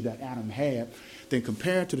energy that Adam had, then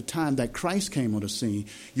compared to the time that Christ came on the scene,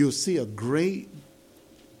 you'll see a great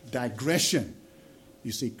digression.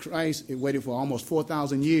 You see, Christ waited for almost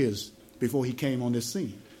 4,000 years before he came on this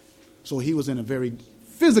scene. So he was in a very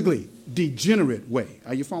physically degenerate way.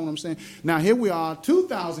 Are you following what I'm saying? Now, here we are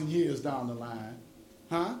 2,000 years down the line.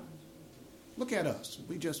 Huh? Look at us.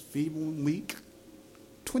 We just feeble and weak.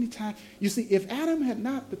 20 times. You see, if Adam had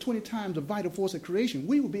not the 20 times the vital force of creation,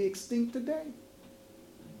 we would be extinct today.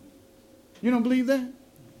 You don't believe that?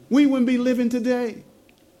 We wouldn't be living today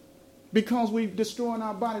because we've destroyed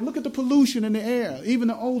our body. Look at the pollution in the air, even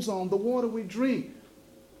the ozone, the water we drink,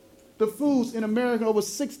 the foods in America, over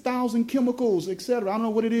 6,000 chemicals, etc. I don't know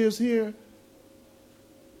what it is here.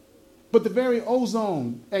 But the very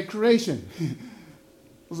ozone at creation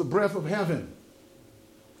was a breath of heaven.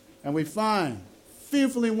 And we find,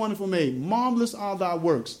 fearfully and wonderful made, marvelous are thy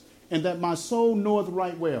works, and that my soul knoweth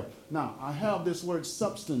right well. Now, I have this word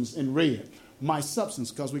substance in red. My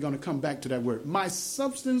substance, because we're going to come back to that word. My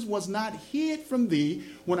substance was not hid from thee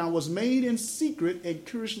when I was made in secret and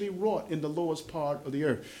curiously wrought in the lowest part of the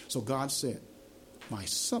earth. So God said, my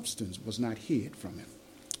substance was not hid from him.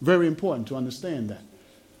 Very important to understand that.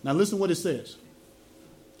 Now listen what it says.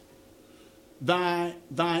 Thy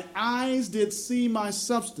eyes did see my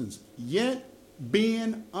substance, yet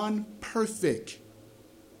being unperfect.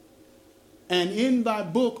 And in thy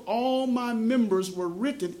book all my members were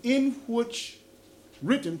written, which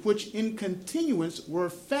in continuance were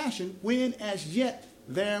fashioned, when as yet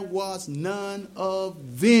there was none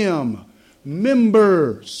of them.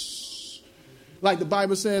 Members. Like the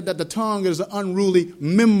Bible said that the tongue is an unruly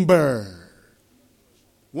member.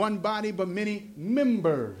 One body but many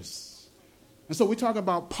members. And so we talk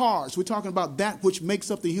about parts. We're talking about that which makes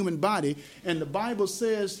up the human body. And the Bible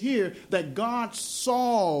says here that God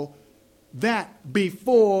saw that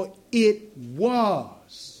before it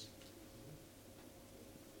was.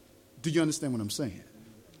 Do you understand what I'm saying?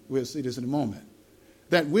 We'll see this in a moment.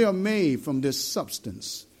 That we are made from this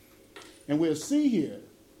substance. And we'll see here,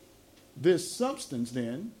 this substance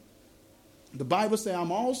then, the Bible says,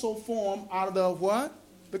 I'm also formed out of the what?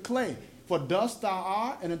 The clay. For dust thou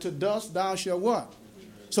art, and into dust thou shalt what?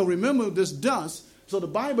 So remember this dust. So the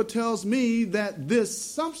Bible tells me that this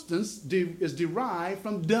substance is derived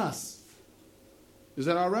from dust. Is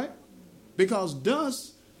that all right? Because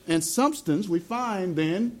dust and substance, we find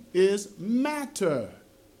then, is matter.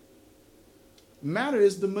 Matter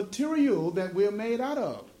is the material that we're made out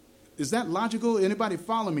of. Is that logical? Anybody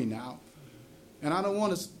follow me now? And I don't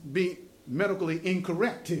want to be medically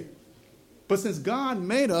incorrect here. But since God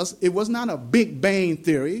made us, it was not a Big Bang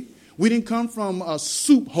theory. We didn't come from a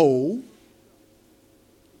soup hole.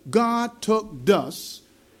 God took dust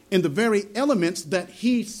in the very elements that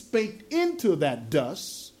he spake into that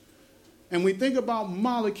dust. And we think about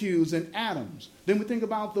molecules and atoms. Then we think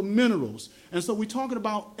about the minerals. And so we're talking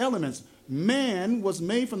about elements. Man was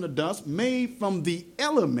made from the dust, made from the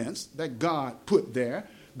elements that God put there.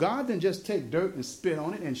 God didn't just take dirt and spit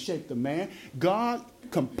on it and shape the man. God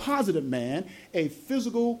composited man, a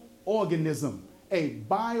physical organism, a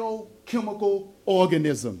biochemical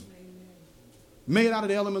organism, made out of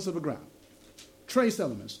the elements of the ground. Trace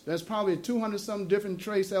elements. There's probably 200-some different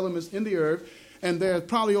trace elements in the earth, and there's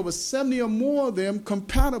probably over 70 or more of them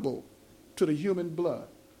compatible to the human blood.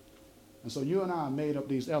 And so you and I made up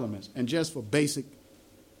these elements, and just for basic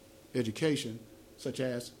education, such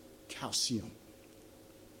as calcium.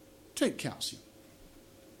 Take calcium.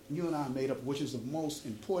 You and I made up, which is the most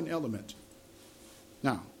important element.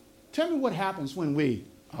 Now, tell me what happens when we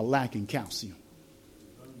are lacking calcium.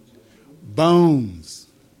 Bones.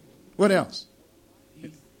 What else?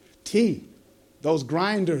 Teeth. Those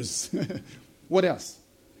grinders. What else?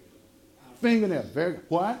 Fingernails. Very good.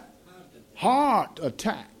 What? Heart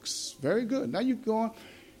attacks. Very good. Now you're going.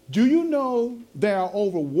 Do you know there are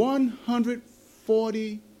over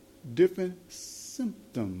 140 different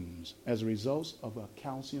symptoms as a result of a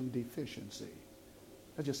calcium deficiency?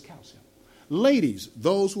 That's just calcium. Ladies,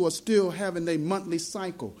 those who are still having their monthly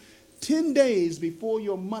cycle, 10 days before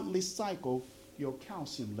your monthly cycle, your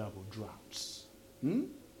calcium level drops. And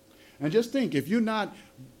just think, if you're not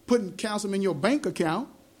putting calcium in your bank account,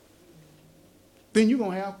 then you're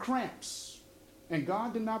going to have cramps. And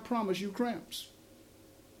God did not promise you cramps.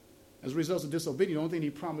 As a result of disobedience, the only thing he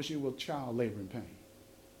promised you was child labor and pain.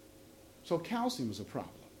 So calcium is a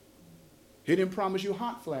problem. He didn't promise you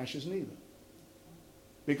hot flashes neither.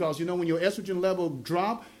 Because, you know, when your estrogen level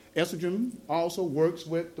drops, estrogen also works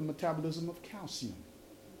with the metabolism of calcium.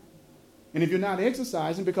 And if you're not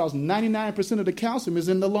exercising, because 99% of the calcium is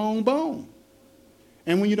in the long bone.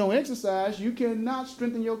 And when you don't exercise, you cannot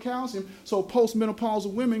strengthen your calcium. So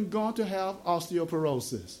postmenopausal women going to have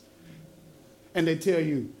osteoporosis. And they tell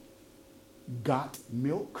you, got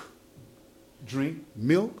milk? Drink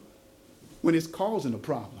milk? When it's causing a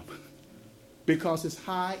problem. Because it's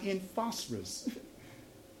high in phosphorus.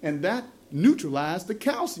 And that neutralizes the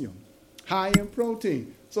calcium. High in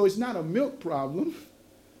protein. So it's not a milk problem.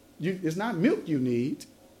 It's not milk you need.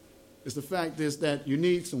 It's the fact is that you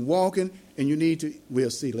need some walking, and you need to, we'll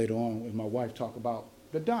see later on when my wife talk about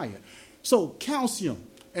the diet. So calcium,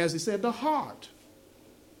 as he said, the heart.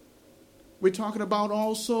 We're talking about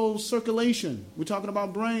also circulation. We're talking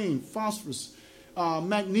about brain, phosphorus,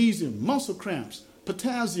 magnesium, muscle cramps,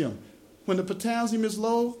 potassium. When the potassium is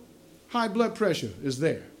low, high blood pressure is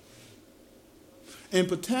there. And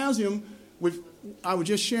potassium, I was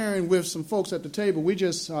just sharing with some folks at the table, we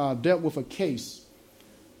just dealt with a case,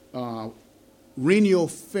 renal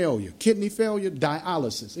failure, kidney failure,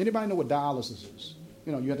 dialysis. Anybody know what dialysis is?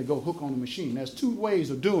 You have to go hook on the machine. There's two ways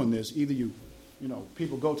of doing this. Either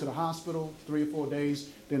people go to the hospital 3 or 4 days,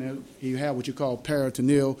 then you have what you call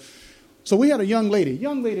peritoneal. So we had a young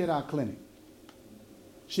lady at our clinic.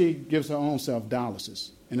 She gives her own self dialysis.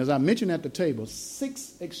 And as I mentioned at the table,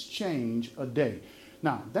 6 exchange a day.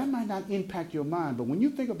 Now, that might not impact your mind, but when you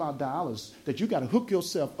think about dialysis, that you got to hook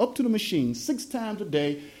yourself up to the machine 6 times a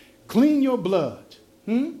day, clean your blood.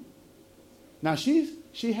 Now,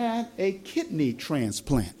 she had a kidney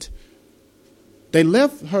transplant. They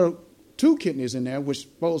left her 2 kidneys in there, which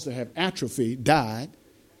supposed to have atrophy, died,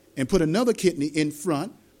 and put another kidney in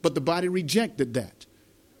front, but the body rejected that.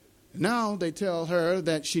 Now they tell her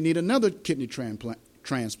that she need another kidney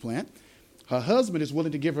transplant. Her husband is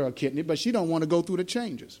willing to give her a kidney, but she don't want to go through the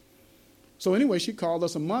changes. So anyway, she called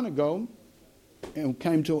us a month ago and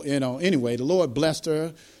came to, anyway, the Lord blessed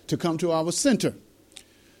her to come to our center.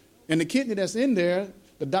 And the kidney that's in there,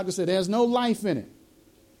 the doctor said there's no life in it.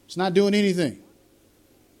 It's not doing anything.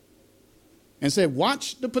 And said,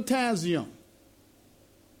 watch the potassium.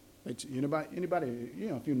 Anybody,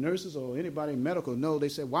 a few nurses or anybody medical know, they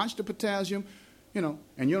said, watch the potassium,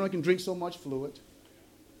 and you only can drink so much fluid.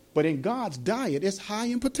 But in God's diet, it's high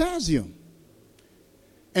in potassium.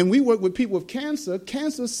 And we work with people with cancer.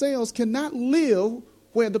 Cancer cells cannot live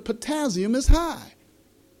where the potassium is high.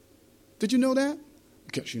 Did you know that?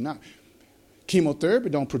 Because you're not. Chemotherapy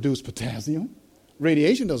don't produce potassium.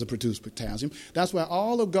 Radiation doesn't produce potassium. That's why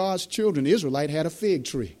all of God's children, the Israelite, had a fig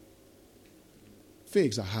tree.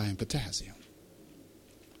 Figs are high in potassium.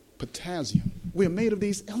 Potassium. We're made of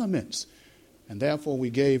these elements. And therefore we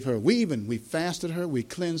gave her, we fasted her, we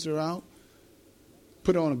cleansed her out,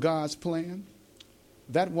 put her on a God's plan.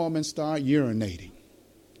 That woman started urinating.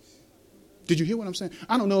 Did you hear what I'm saying?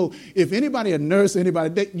 I don't know if anybody, a nurse,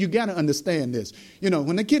 you got to understand this.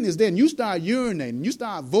 When the kidney is dead and you start urinating, you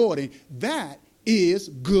start voiding, that is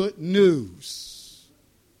good news.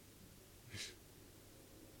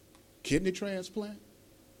 Kidney transplant.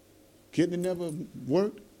 Kidney never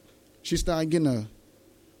worked. She started getting a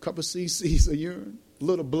couple of cc's of urine, a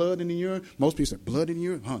little blood in the urine. Most people say, blood in the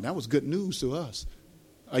urine? That was good news to us.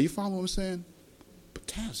 Are you following what I'm saying?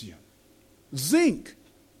 Potassium. Zinc.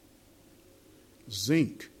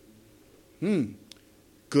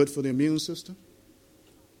 Good for the immune system.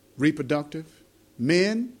 Reproductive.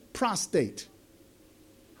 Men, prostate.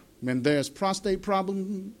 When there's prostate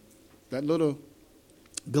problem, that little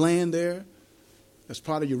gland there, that's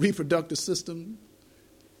part of your reproductive system,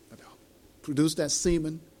 produce that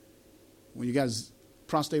semen. When you got a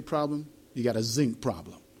prostate problem, you got a zinc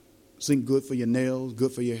problem. Zinc good for your nails,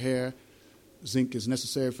 good for your hair. Zinc is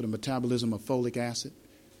necessary for the metabolism of folic acid.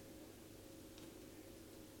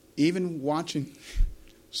 Even watching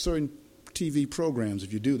certain TV programs,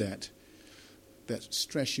 if you do that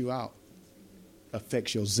stress you out,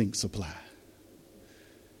 affects your zinc supply.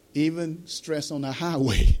 Even stress on the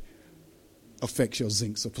highway affects your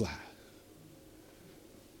zinc supply.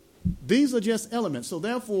 These are just elements. So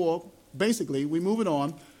therefore, basically, we move it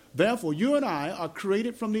on. Therefore, you and I are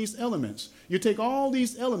created from these elements. You take all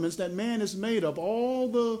these elements that man is made of,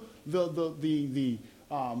 all the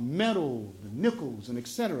metal, the nickels, and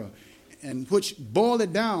etc., and which boil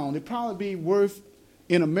it down, it'd probably be worth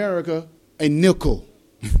in America a nickel.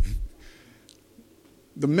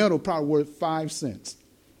 The metal probably worth 5 cents.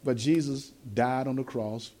 But Jesus died on the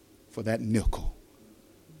cross for that nickel,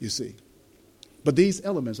 you see. But these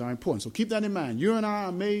elements are important. So keep that in mind. You and I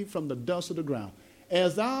are made from the dust of the ground.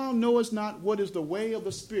 As thou knowest not what is the way of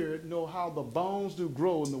the Spirit, know how the bones do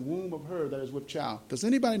grow in the womb of her that is with child. Does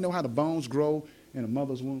anybody know how the bones grow in a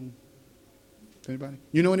mother's womb? Anybody?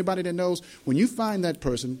 You know anybody that knows? When you find that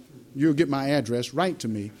person, you'll get my address, write to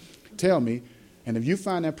me, tell me, and if you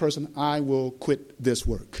find that person, I will quit this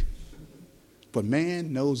work. But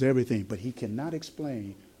man knows everything, but he cannot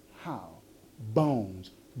explain how bones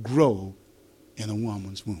grow in a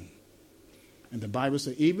woman's womb. And the Bible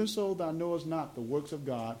says, even so thou knowest not the works of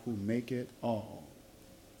God who make it all.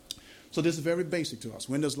 So this is very basic to us.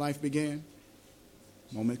 When does life begin?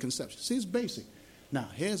 Moment of conception. See, it's basic. Now,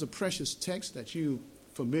 here's a precious text that you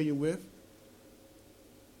familiar with.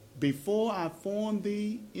 Before I formed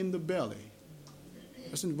thee in the belly.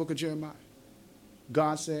 That's in the book of Jeremiah.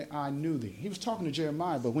 God said, I knew thee. He was talking to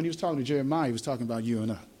Jeremiah, but when he was talking to Jeremiah, he was talking about you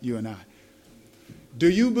and I. Do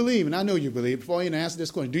you believe, and I know you believe, before I even answer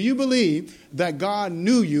this question, do you believe that God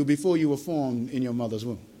knew you before you were formed in your mother's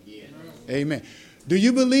womb? Yes. Amen. Do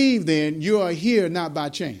you believe then you are here not by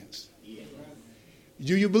chance? Yes.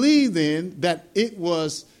 Do you believe then that it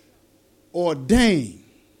was ordained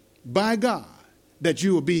by God that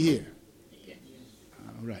you will be here? Yes.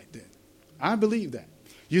 All right then. I believe that.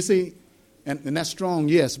 You see, and that strong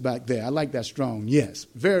yes back there. I like that strong yes.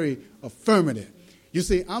 Very affirmative. You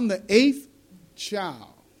see, I'm the 8th child.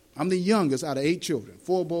 I'm the youngest out of 8 children.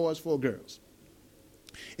 4 boys, 4 girls.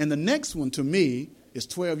 And the next one to me is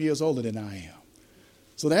 12 years older than I am.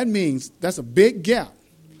 So that means that's a big gap.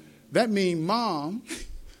 That means mom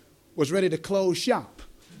was ready to close shop.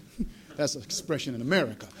 That's an expression in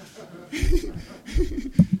America.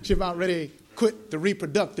 She about ready to quit the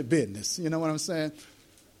reproductive business. You know what I'm saying?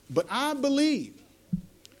 But I believe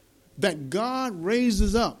that God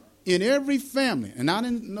raises up in every family, and I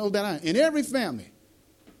didn't know that in every family,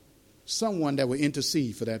 someone that will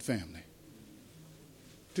intercede for that family.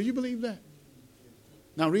 Do you believe that?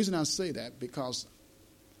 Now, the reason I say that, because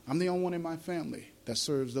I'm the only one in my family that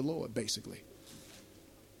serves the Lord, basically.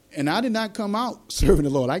 And I did not come out serving the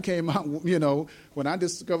Lord. I came out, when I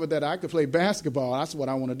discovered that I could play basketball, that's what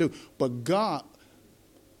I want to do. But God,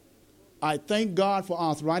 I thank God for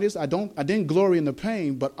arthritis. I didn't glory in the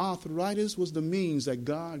pain, but arthritis was the means that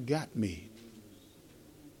God got me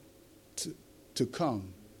to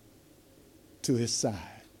come to his side.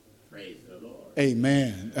 Praise the Lord.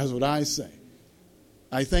 Amen. That's what I say.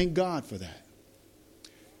 I thank God for that.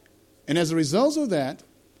 And as a result of that,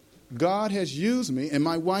 God has used me, and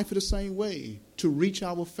my wife in the same way, to reach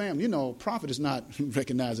our family. Prophet is not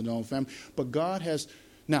recognized in our own family, but God has.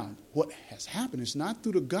 Now, what has happened is not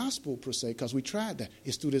through the gospel per se, because we tried that.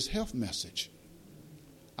 It's through this health message.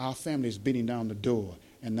 Our family is beating down the door,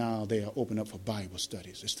 and now they are open up for Bible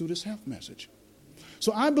studies. It's through this health message.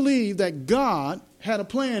 So I believe that God had a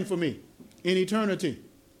plan for me in eternity,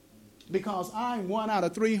 because I'm 1 out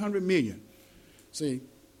of 300 million. See,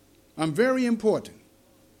 I'm very important,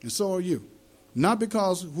 and so are you. Not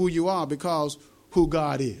because who you are, because who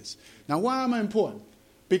God is. Now, why am I important?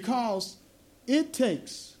 Because it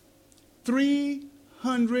takes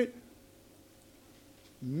 300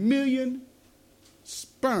 million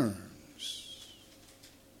sperms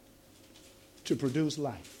to produce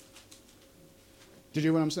life. Did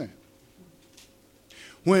you hear what I'm saying?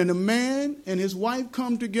 When a man and his wife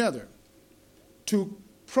come together to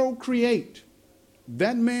procreate,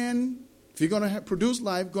 that man, if you're going to produce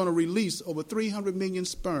life, going to release over 300 million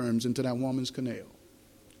sperms into that woman's canal.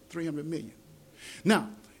 300 million. Now,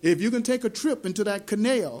 if you can take a trip into that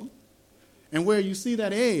canal and where you see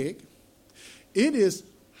that egg, it is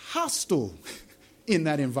hostile in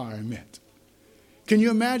that environment. Can you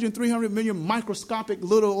imagine 300 million microscopic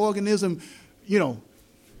little organism,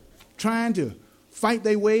 trying to fight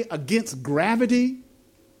their way against gravity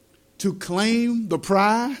to claim the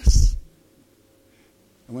prize?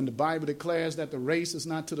 And when the Bible declares that the race is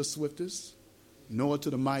not to the swiftest, nor to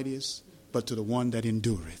the mightiest, but to the one that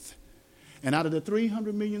endureth. And out of the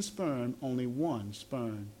 300 million sperm, only one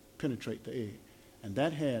sperm penetrate the egg. And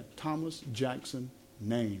that had Thomas Jackson's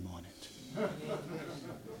name on it.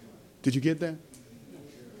 Did you get that?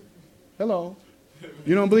 Hello.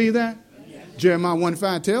 You don't believe that? Jeremiah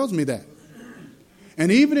 1:5 tells me that.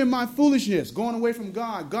 And even in my foolishness, going away from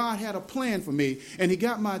God, God had a plan for me, and he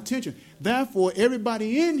got my attention. Therefore,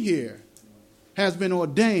 everybody in here has been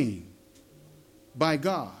ordained by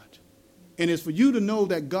God. And it's for you to know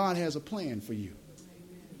that God has a plan for you.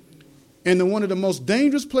 And one of the most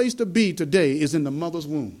dangerous places to be today is in the mother's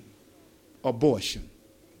womb. Abortion.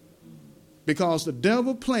 Because the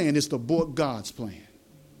devil's plan is to abort God's plan.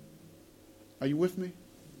 Are you with me?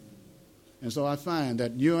 And so I find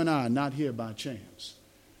that you and I are not here by chance.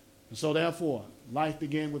 And so therefore, life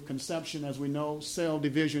began with conception, as we know, cell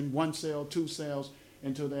division, 1 cell, 2 cells,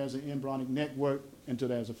 until there's an embryonic network, until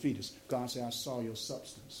there's a fetus. God said, I saw your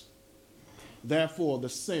substance. Therefore, the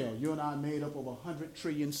cell, you and I are made up of 100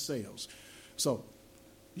 trillion cells. So,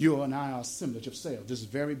 you and I are assemblage of cells. This is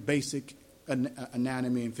very basic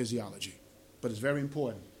anatomy and physiology, but it's very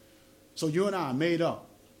important. So, you and I are made up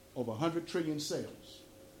of 100 trillion cells.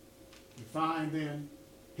 You find then,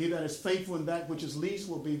 he that is faithful in that which is least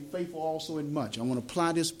will be faithful also in much. I want to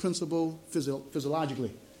apply this principle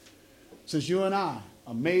physiologically. Since you and I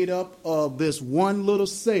are made up of this one little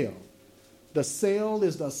cell, the cell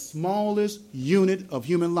is the smallest unit of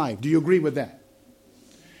human life. Do you agree with that?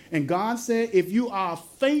 And God said, if you are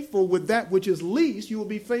faithful with that which is least, you will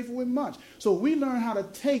be faithful with much. So we learn how to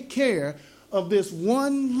take care of this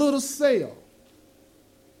one little cell,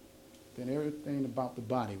 then everything about the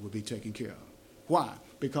body will be taken care of. Why?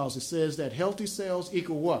 Because it says that healthy cells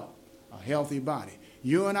equal what? A healthy body.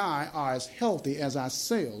 You and I are as healthy as our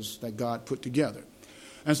cells that God put together.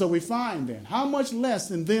 And so we find then, how much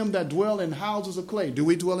less in them that dwell in houses of clay? Do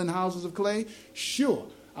we dwell in houses of clay? Sure.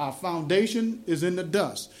 Our foundation is in the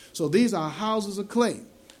dust. So these are houses of clay.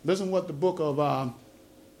 Listen what the book of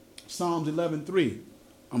Psalms 11:3.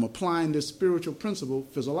 I'm applying this spiritual principle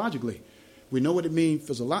physiologically. We know what it means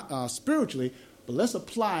spiritually, but let's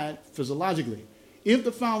apply it physiologically. If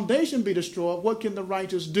the foundation be destroyed, what can the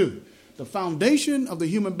righteous do? The foundation of the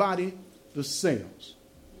human body, the cells.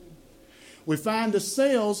 We find the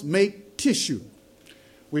cells make tissue.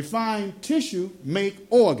 We find tissue make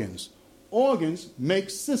organs. Organs make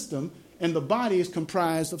system, and the body is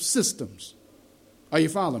comprised of systems. Are you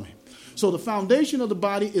following me? So the foundation of the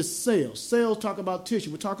body is cells. Cells talk about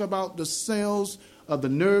tissue. We talk about the cells of the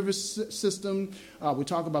nervous system. We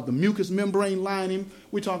talk about the mucous membrane lining.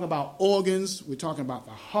 We talk about organs. We're talking about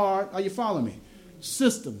the heart. Are you following me?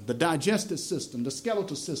 System, the digestive system, the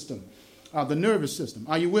skeletal system, the nervous system.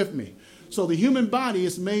 Are you with me? So the human body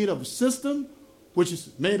is made of a system, which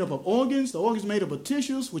is made up of organs. The organs made up of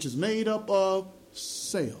tissues, which is made up of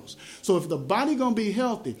cells. So if the body going to be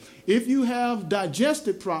healthy, if you have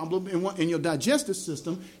digestive problem in your digestive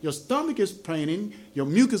system, your stomach is paining, your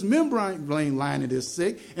mucous membrane lining is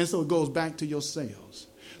sick, and so it goes back to your cells.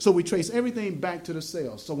 So we trace everything back to the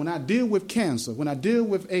cells. So when I deal with cancer, when I deal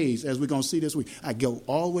with AIDS, as we're going to see this week, I go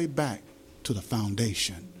all the way back to the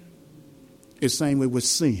foundation. It's the same way with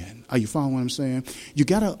sin. Are you following what I'm saying? You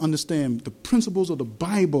got to understand the principles of the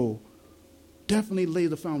Bible definitely lay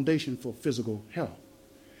the foundation for physical health.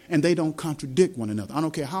 And they don't contradict one another. I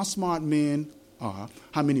don't care how smart men are,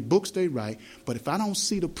 how many books they write, but if I don't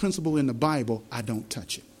see the principle in the Bible, I don't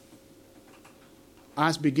touch it.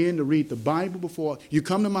 I begin to read the Bible before. You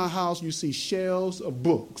come to my house, you see shelves of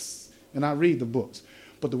books, and I read the books.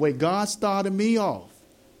 But the way God started me off,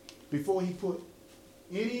 before he put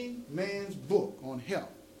any man's book on health,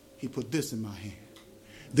 he put this in my hand.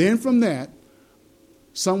 Then from that,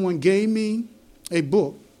 someone gave me a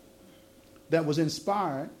book that was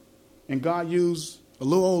inspired, and God used a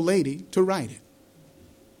little old lady to write it,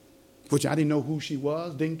 which I didn't know who she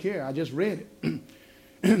was, didn't care. I just read it.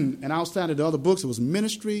 And outside of the other books, it was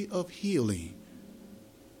Ministry of Healing.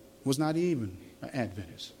 It was not even an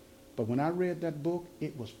Adventist. But when I read that book,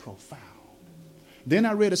 it was profound. Then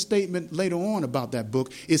I read a statement later on about that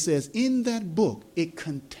book. It says, in that book, it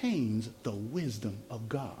contains the wisdom of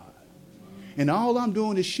God. And all I'm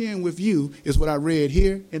doing is sharing with you is what I read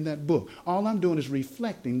here in that book. All I'm doing is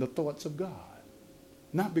reflecting the thoughts of God.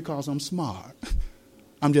 Not because I'm smart.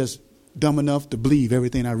 I'm just dumb enough to believe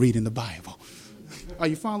everything I read in the Bible. Are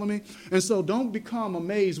you following me? And so don't become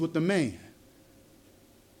amazed with the man.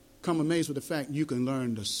 Come amazed with the fact you can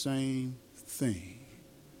learn the same thing.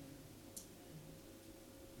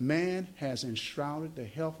 Man has enshrouded the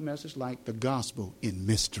health message like the gospel in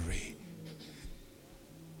mystery.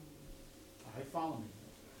 All right, follow me.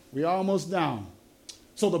 We're almost down.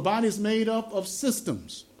 So the body is made up of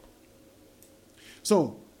systems.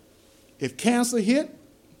 So if cancer hit,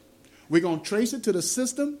 we're going to trace it to the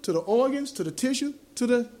system, to the organs, to the tissue, to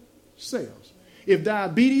the cells. If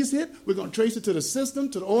diabetes hit, we're going to trace it to the system,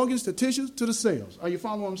 to the organs, to tissues, to the cells. Are you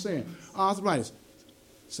following what I'm saying? Arthritis,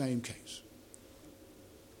 same case.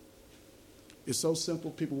 It's so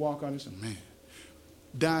simple. People walk out and say, man,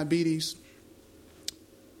 diabetes,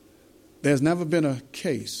 there's never been a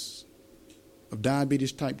case of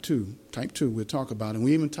diabetes type 2 we'll talk about, and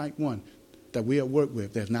we even type 1 that we have worked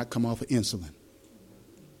with that has not come off of insulin.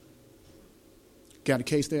 Got a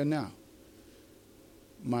case there now.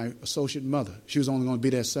 My associate mother, she was only going to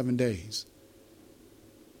be there 7 days.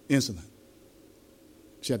 Insulin.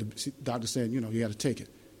 Doctor said, you got to take it.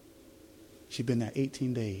 She'd been there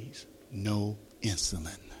 18 days. No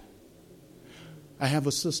insulin. I have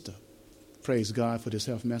a sister. Praise God for this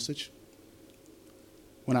health message.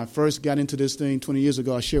 When I first got into this thing 20 years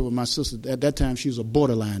ago, I shared with my sister. At that time, she was a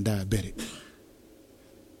borderline diabetic.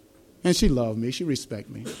 And she loved me. She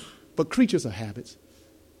respected me. But creatures are habits.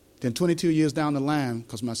 Then 22 years down the line,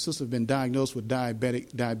 because my sister had been diagnosed with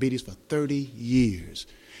diabetes for 30 years.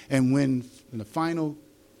 And when in the final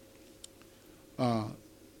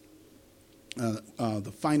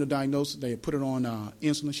diagnosis, they put her on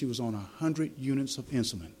insulin. She was on 100 units of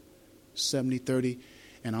insulin, 70-30.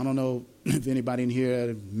 And I don't know if anybody in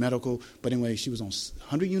here medical, but anyway, she was on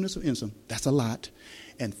 100 units of insulin. That's a lot.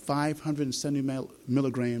 And 570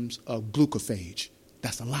 milligrams of glucophage.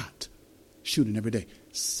 That's a lot. Shooting every day.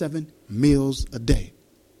 7 meals a day.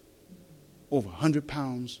 Over 100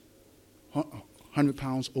 pounds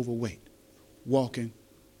overweight. Walking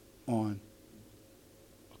on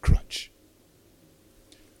a crutch.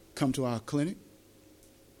 Come to our clinic.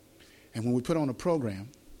 And when we put on a program,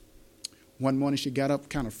 one morning she got up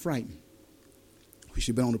kind of frightened.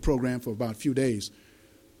 She'd been on the program for about a few days.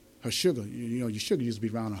 Her sugar, your sugar used to be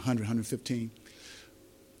around 100, 115.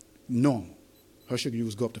 Normal. Her sugar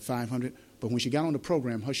used to go up to 500. But when she got on the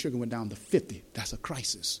program, her sugar went down to 50. That's a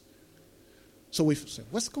crisis. So we said,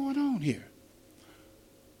 what's going on here?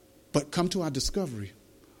 But come to our discovery.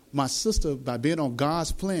 My sister, by being on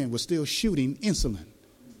God's plan, was still shooting insulin.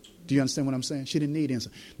 Do you understand what I'm saying? She didn't need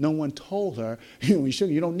insulin. No one told her,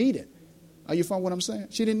 you don't need it. Are you following what I'm saying?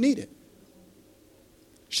 She didn't need it.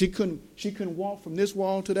 She couldn't walk from this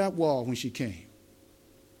wall to that wall when she came.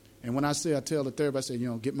 And when I tell the therapist, I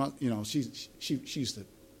say, get my,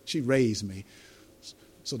 she raised me.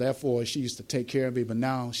 So therefore, she used to take care of me, but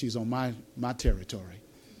now she's on my territory.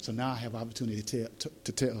 So now I have opportunity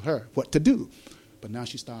to tell her what to do. But now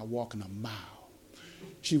she started walking a mile.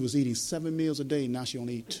 She was eating 7 meals a day. Now she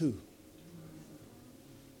only eats 2.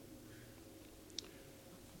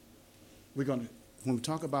 When we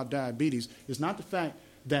talk about diabetes, it's not the fact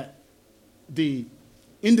that the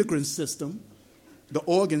endocrine system, the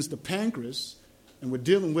organs, the pancreas, and we're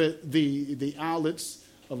dealing with the islets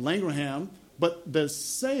of Langerhans, but the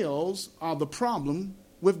cells are the problem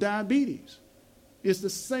with diabetes. It's the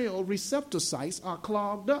cell receptor sites are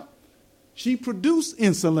clogged up. She produced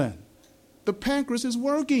insulin. The pancreas is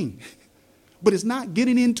working, but it's not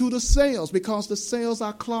getting into the cells because the cells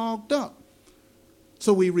are clogged up.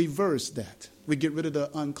 So we reverse that. We get rid of the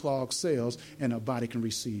unclogged cells and our body can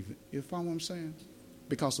receive it. You follow what I'm saying?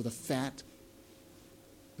 Because of the fat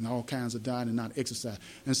and all kinds of diet and not exercise.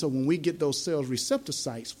 And so when we get those cells receptor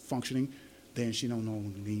sites functioning, then she don't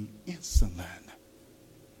only need insulin.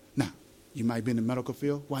 Now, you might be in the medical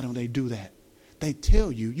field. Why don't they do that? They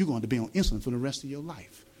tell you you're going to be on insulin for the rest of your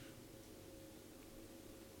life.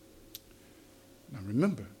 Now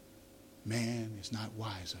remember, man is not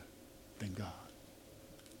wiser than God.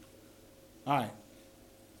 All right.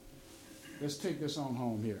 Let's take this on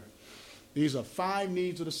home here. These are 5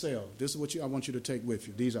 needs of the cell. This is what I want you to take with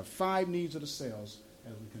you. These are 5 needs of the cells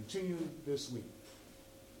as we continue this week.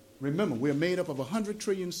 Remember, we're made up of 100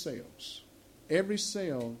 trillion cells. Every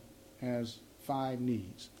cell has 5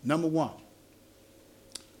 needs. Number 1,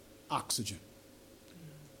 oxygen.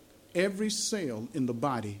 Every cell in the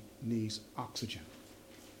body needs oxygen.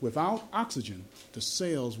 Without oxygen, the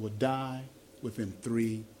cells will die within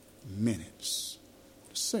 3 minutes.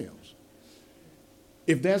 The cells.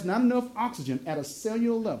 If there's not enough oxygen at a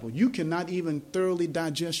cellular level, you cannot even thoroughly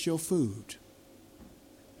digest your food.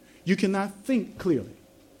 You cannot think clearly.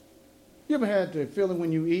 You ever had the feeling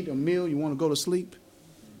when you eat a meal you want to go to sleep?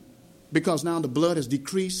 Because now the blood has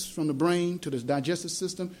decreased from the brain to the digestive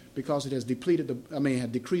system because it has decreased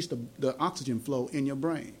the oxygen flow in your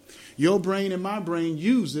brain. Your brain and my brain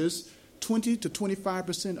uses 20 to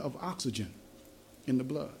 25% of oxygen in the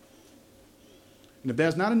blood. And if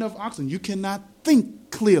there's not enough oxygen, you cannot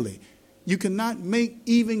think clearly. You cannot make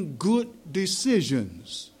even good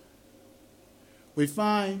decisions. We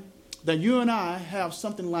find that you and I have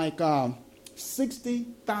something like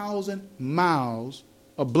 60,000 miles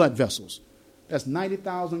of blood vessels. That's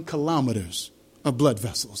 90,000 kilometers of blood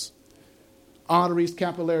vessels. Arteries,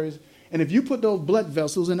 capillaries. And if you put those blood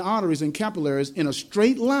vessels and arteries and capillaries in a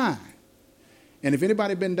straight line, and if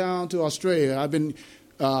anybody been down to Australia, I've been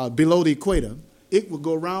below the equator, it will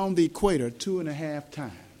go around the equator 2.5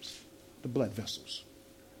 times the blood vessels.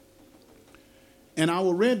 And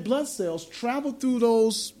our red blood cells travel through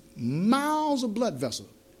those miles of blood vessels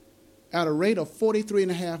at a rate of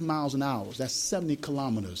 43.5 miles an hour. That's 70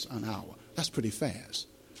 kilometers an hour. That's pretty fast.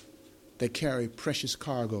 They carry precious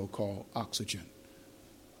cargo called oxygen.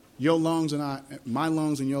 Your lungs and my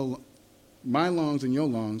lungs and your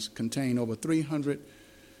lungs contain over 300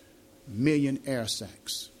 million air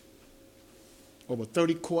sacs. Over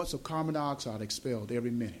 30 quarts of carbon dioxide expelled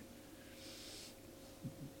every minute.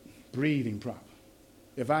 Breathing proper.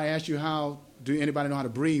 If I ask you do anybody know how to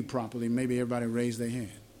breathe properly, maybe everybody raise their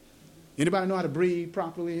hand. Anybody know how to breathe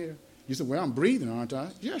properly here? You say, well, I'm breathing, aren't I?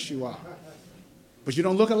 Yes, you are. But you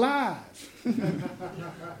don't look alive.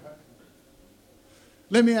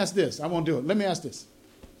 Let me ask this. I won't do it. Let me ask this.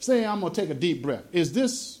 Say I'm going to take a deep breath. Is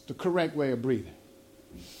this the correct way of breathing?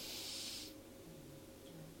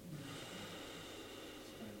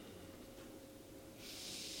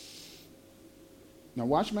 Now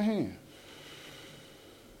watch my hand.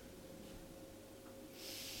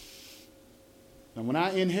 Now when I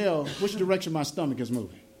inhale, which direction my stomach is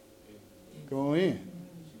moving? Go in.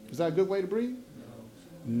 Is that a good way to breathe?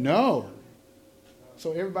 No.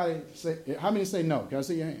 So everybody say, how many say no? Can I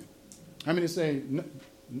see your hand? How many say, no,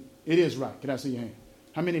 it is right? Can I see your hand?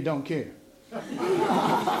 How many don't care?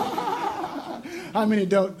 How many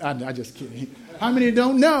don't? I just kidding. How many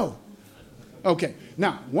don't know? Okay.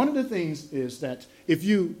 Now, one of the things is that if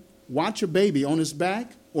you watch your baby on his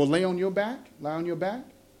back or lie on your back,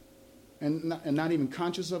 and not even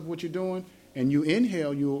conscious of what you're doing, and you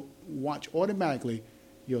inhale, you'll watch automatically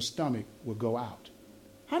your stomach will go out.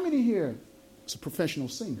 How many here is a professional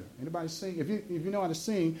singer? Anybody sing? If you know how to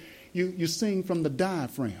sing, you sing from the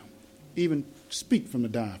diaphragm, even speak from the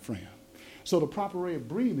diaphragm. So the proper way of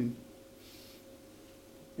breathing,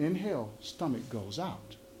 inhale, stomach goes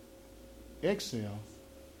out. Exhale,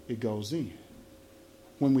 it goes in.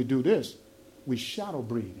 When we do this, we shadow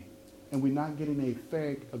breathing, and we're not getting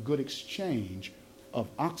a good exchange of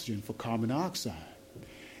oxygen for carbon dioxide.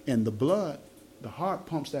 And the blood, the heart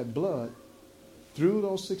pumps that blood through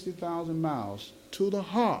those 60,000 miles to the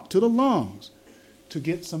heart, to the lungs, to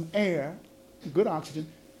get some air, good oxygen,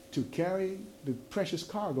 to carry the precious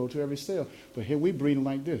cargo to every cell. But here we're breathing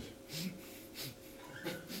like this.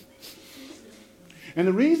 And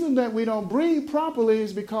the reason that we don't breathe properly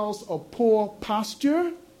is because of poor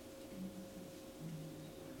posture.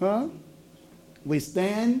 We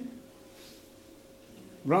stand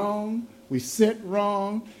wrong, we sit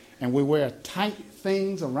wrong, and we wear tight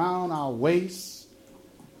things around our waist.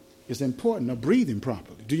 It's important of breathing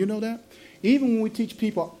properly. Do you know that? Even when we teach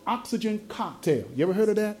people oxygen cocktail. You ever heard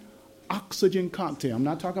of that? Oxygen cocktail. I'm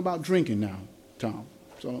not talking about drinking now, Tom.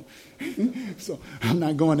 So I'm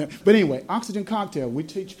not going there. But anyway, oxygen cocktail. We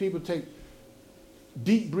teach people to take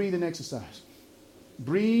deep breathing exercise.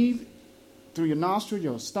 Breathe through your nostril,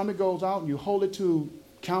 your stomach goes out, and you hold it to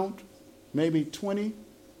count maybe 20,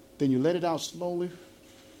 then you let it out slowly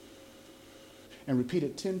and repeat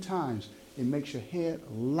it 10 times. It makes your head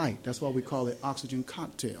light. That's why we call it oxygen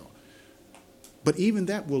cocktail. But even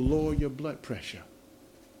that will lower your blood pressure.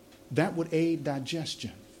 That would aid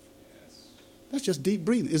digestion. That's just deep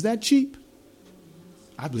breathing. Is that cheap?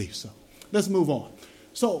 I believe so. Let's move on.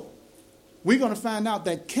 So we're going to find out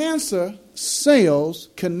that cancer cells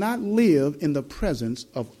cannot live in the presence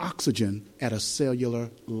of oxygen at a cellular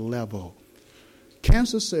level.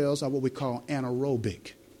 Cancer cells are what we call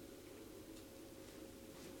anaerobic.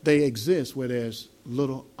 They exist where there's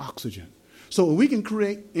little oxygen. So if we can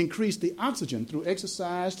increase the oxygen through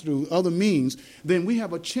exercise, through other means, then we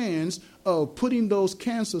have a chance of putting those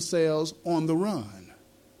cancer cells on the run.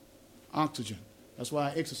 Oxygen. That's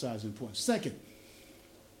why exercise is important. Second,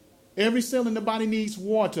 every cell in the body needs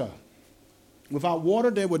water. Without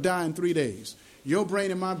water, they will die in 3 days. Your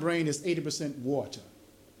brain and my brain is 80% water.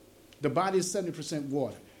 The body is 70%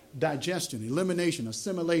 water. Digestion, elimination,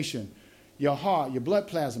 assimilation. Your heart, your blood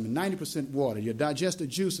plasma, 90% water. Your digestive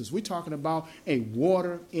juices. We're talking about a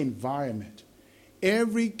water environment.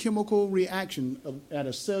 Every chemical reaction at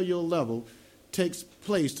a cellular level takes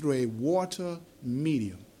place through a water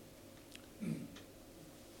medium.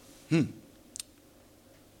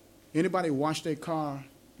 Anybody wash their car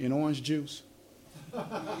in orange juice?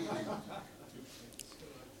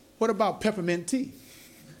 What about peppermint tea?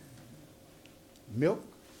 Milk?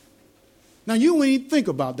 Now, you wouldn't even think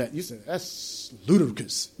about that. You say, that's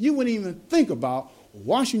ludicrous. You wouldn't even think about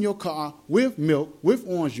washing your car with milk, with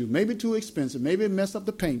orange juice. Maybe too expensive. Maybe it messed up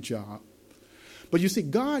the paint job. But you see,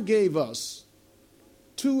 God gave us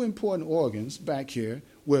two important organs back here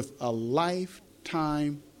with a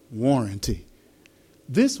lifetime warranty.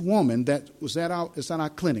 This woman that was at our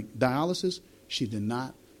clinic, dialysis, she did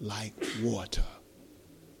not like water.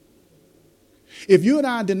 If you and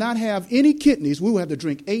I did not have any kidneys, we would have to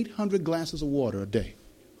drink 800 glasses of water a day.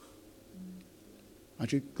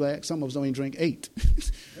 Aren't you glad? Some of us only drink 8.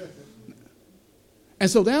 And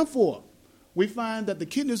so therefore, we find that the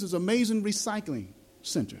kidneys is an amazing recycling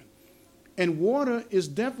center. And water is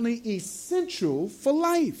definitely essential for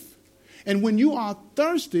life. And when you are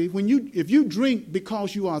thirsty, if you drink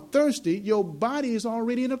because you are thirsty, your body is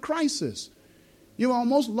already in a crisis. You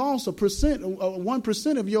almost lost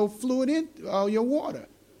 1% of your fluid in your water.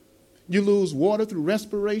 You lose water through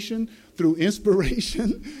respiration, through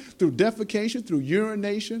inspiration, through defecation, through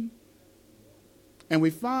urination. And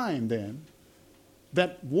we find then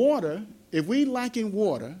that water, if we lack in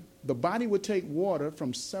water, the body would take water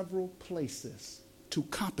from several places to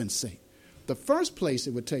compensate. The first place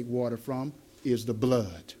it would take water from is the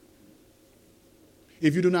blood.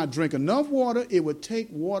 If you do not drink enough water, it would take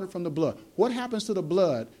water from the blood. What happens to the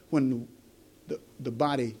blood when the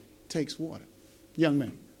body takes water? Young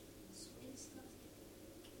man.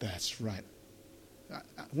 That's right.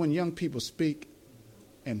 When young people speak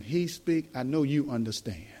and he speak, I know you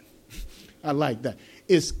understand. I like that.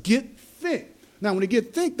 It's get thick. Now, when it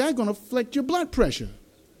get thick, that's going to affect your blood pressure.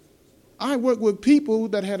 I work with people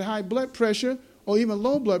that had high blood pressure or even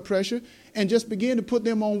low blood pressure and just began to put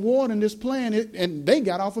them on water in this plan, and they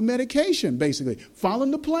got off of medication, basically, following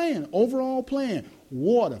the plan, overall plan,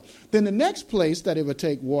 water. Then the next place that it would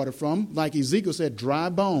take water from, like Ezekiel said, dry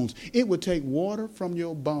bones. It would take water from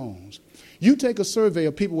your bones. You take a survey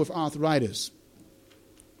of people with arthritis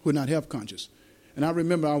who are not health conscious. And I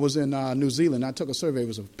remember I was in New Zealand. I took a survey. It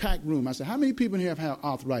was a packed room. I said, how many people here have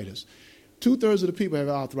arthritis? 2/3 of the people have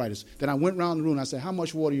arthritis. Then I went around the room and I said, how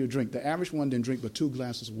much water do you drink? The average one didn't drink but 2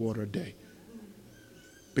 glasses of water a day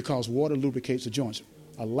because water lubricates the joints.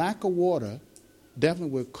 A lack of water definitely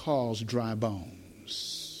will cause dry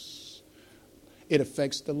bones. It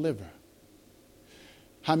affects the liver.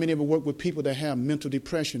 How many ever work with people that have mental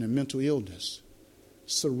depression and mental illness?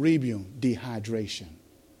 Cerebral dehydration.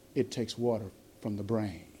 It takes water from the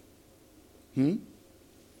brain.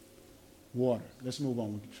 Water. Let's move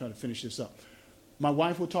on. We'll try to finish this up. My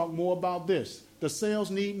wife will talk more about this. The cells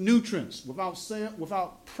need nutrients.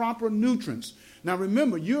 Without proper nutrients. Now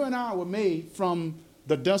remember, you and I were made from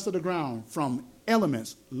the dust of the ground, from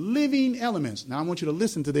elements, living elements. Now I want you to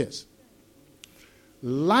listen to this.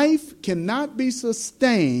 Life cannot be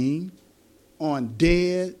sustained on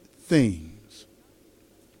dead things.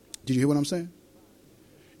 Did you hear what I'm saying?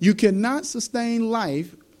 You cannot sustain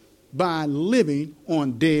life by living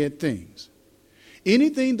on dead things.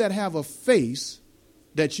 Anything that have a face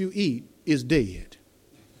that you eat is dead.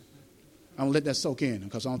 I'm going to let that soak in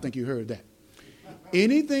because I don't think you heard that.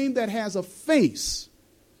 Anything that has a face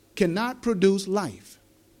cannot produce life.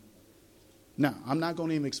 Now, I'm not going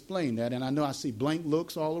to even explain that, and I know I see blank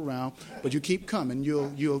looks all around, but you keep coming.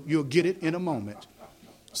 You'll get it in a moment.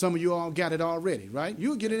 Some of you all got it already, right?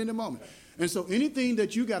 You'll get it in a moment. And so anything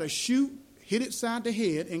that you got to shoot, hit it side the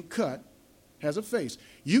head, and cut has a face.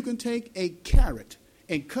 You can take a carrot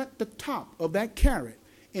and cut the top of that carrot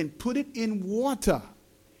and put it in water.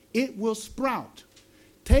 It will sprout.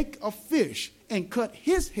 Take a fish and cut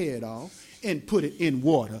his head off and put it in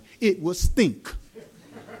water. It will stink.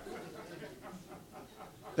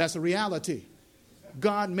 That's a reality.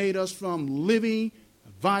 God made us from living,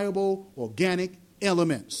 viable, organic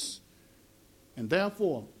elements. And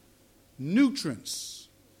therefore, nutrients,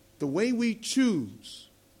 the way we choose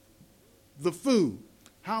the food,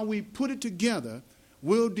 how we put it together,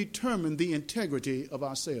 will determine the integrity of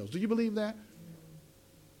our cells. Do you believe that?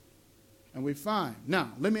 And we find.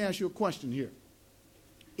 Now, let me ask you a question here.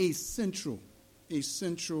 Essential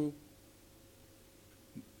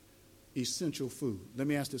food. Let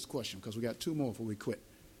me ask this question because we got 2 more before we quit.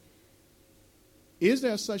 Is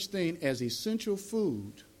there such thing as essential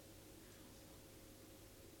food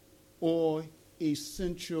or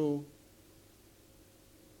essential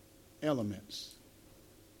elements?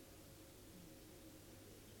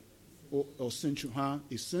 Or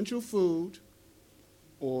essential food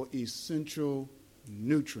or essential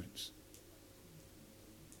nutrients?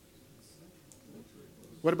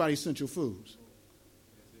 What about essential foods?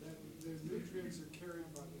 The nutrients are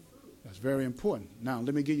carried by the fruit. That's very important. Now,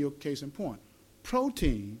 let me give you a case in point.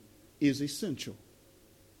 Protein is essential.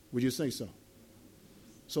 Would you say so?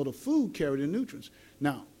 So the food carried the nutrients.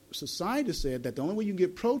 Now, society said that the only way you can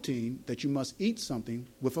get protein, that you must eat something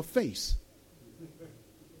with a face.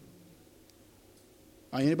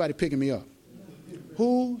 Anybody picking me up?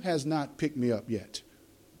 Who has not picked me up yet?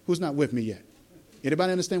 Who's not with me yet?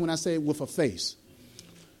 Anybody understand when I say with a face?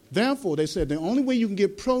 Therefore, they said the only way you can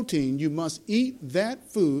get protein, you must eat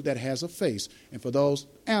that food that has a face. And for those,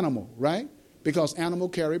 animal, right? Because animal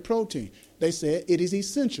carry protein. They said it is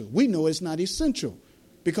essential. We know it's not essential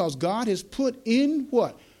because God has put in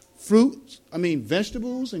what?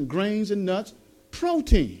 Vegetables and grains and nuts,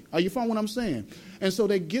 protein. Are you following what I'm saying? And so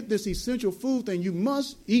they get this essential food thing. You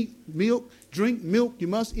must eat milk, drink milk. You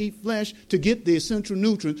must eat flesh to get the essential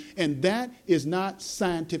nutrients. And that is not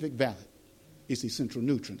scientific valid. It's essential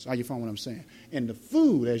nutrients. Are you following what I'm saying? And the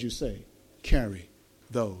food, as you say, carry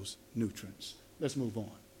those nutrients. Let's move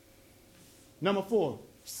on. Number 4,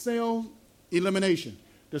 cell elimination.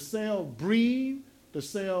 The cell breathes. The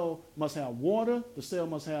cell must have water. The cell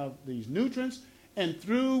must have these nutrients. And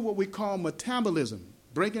through what we call metabolism,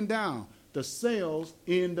 breaking down, the cells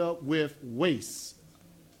end up with waste.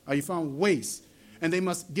 Are you following? Waste. And they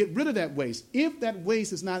must get rid of that waste. If that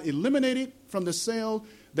waste is not eliminated from the cell,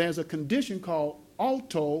 there's a condition called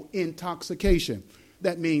auto-intoxication.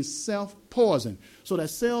 That means self-poison. So that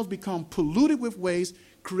cells become polluted with waste,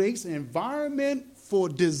 creates an environment for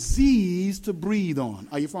disease to breathe on.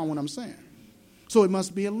 Are you following what I'm saying? So it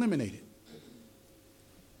must be eliminated.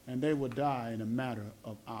 And they will die in a matter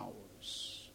of hours.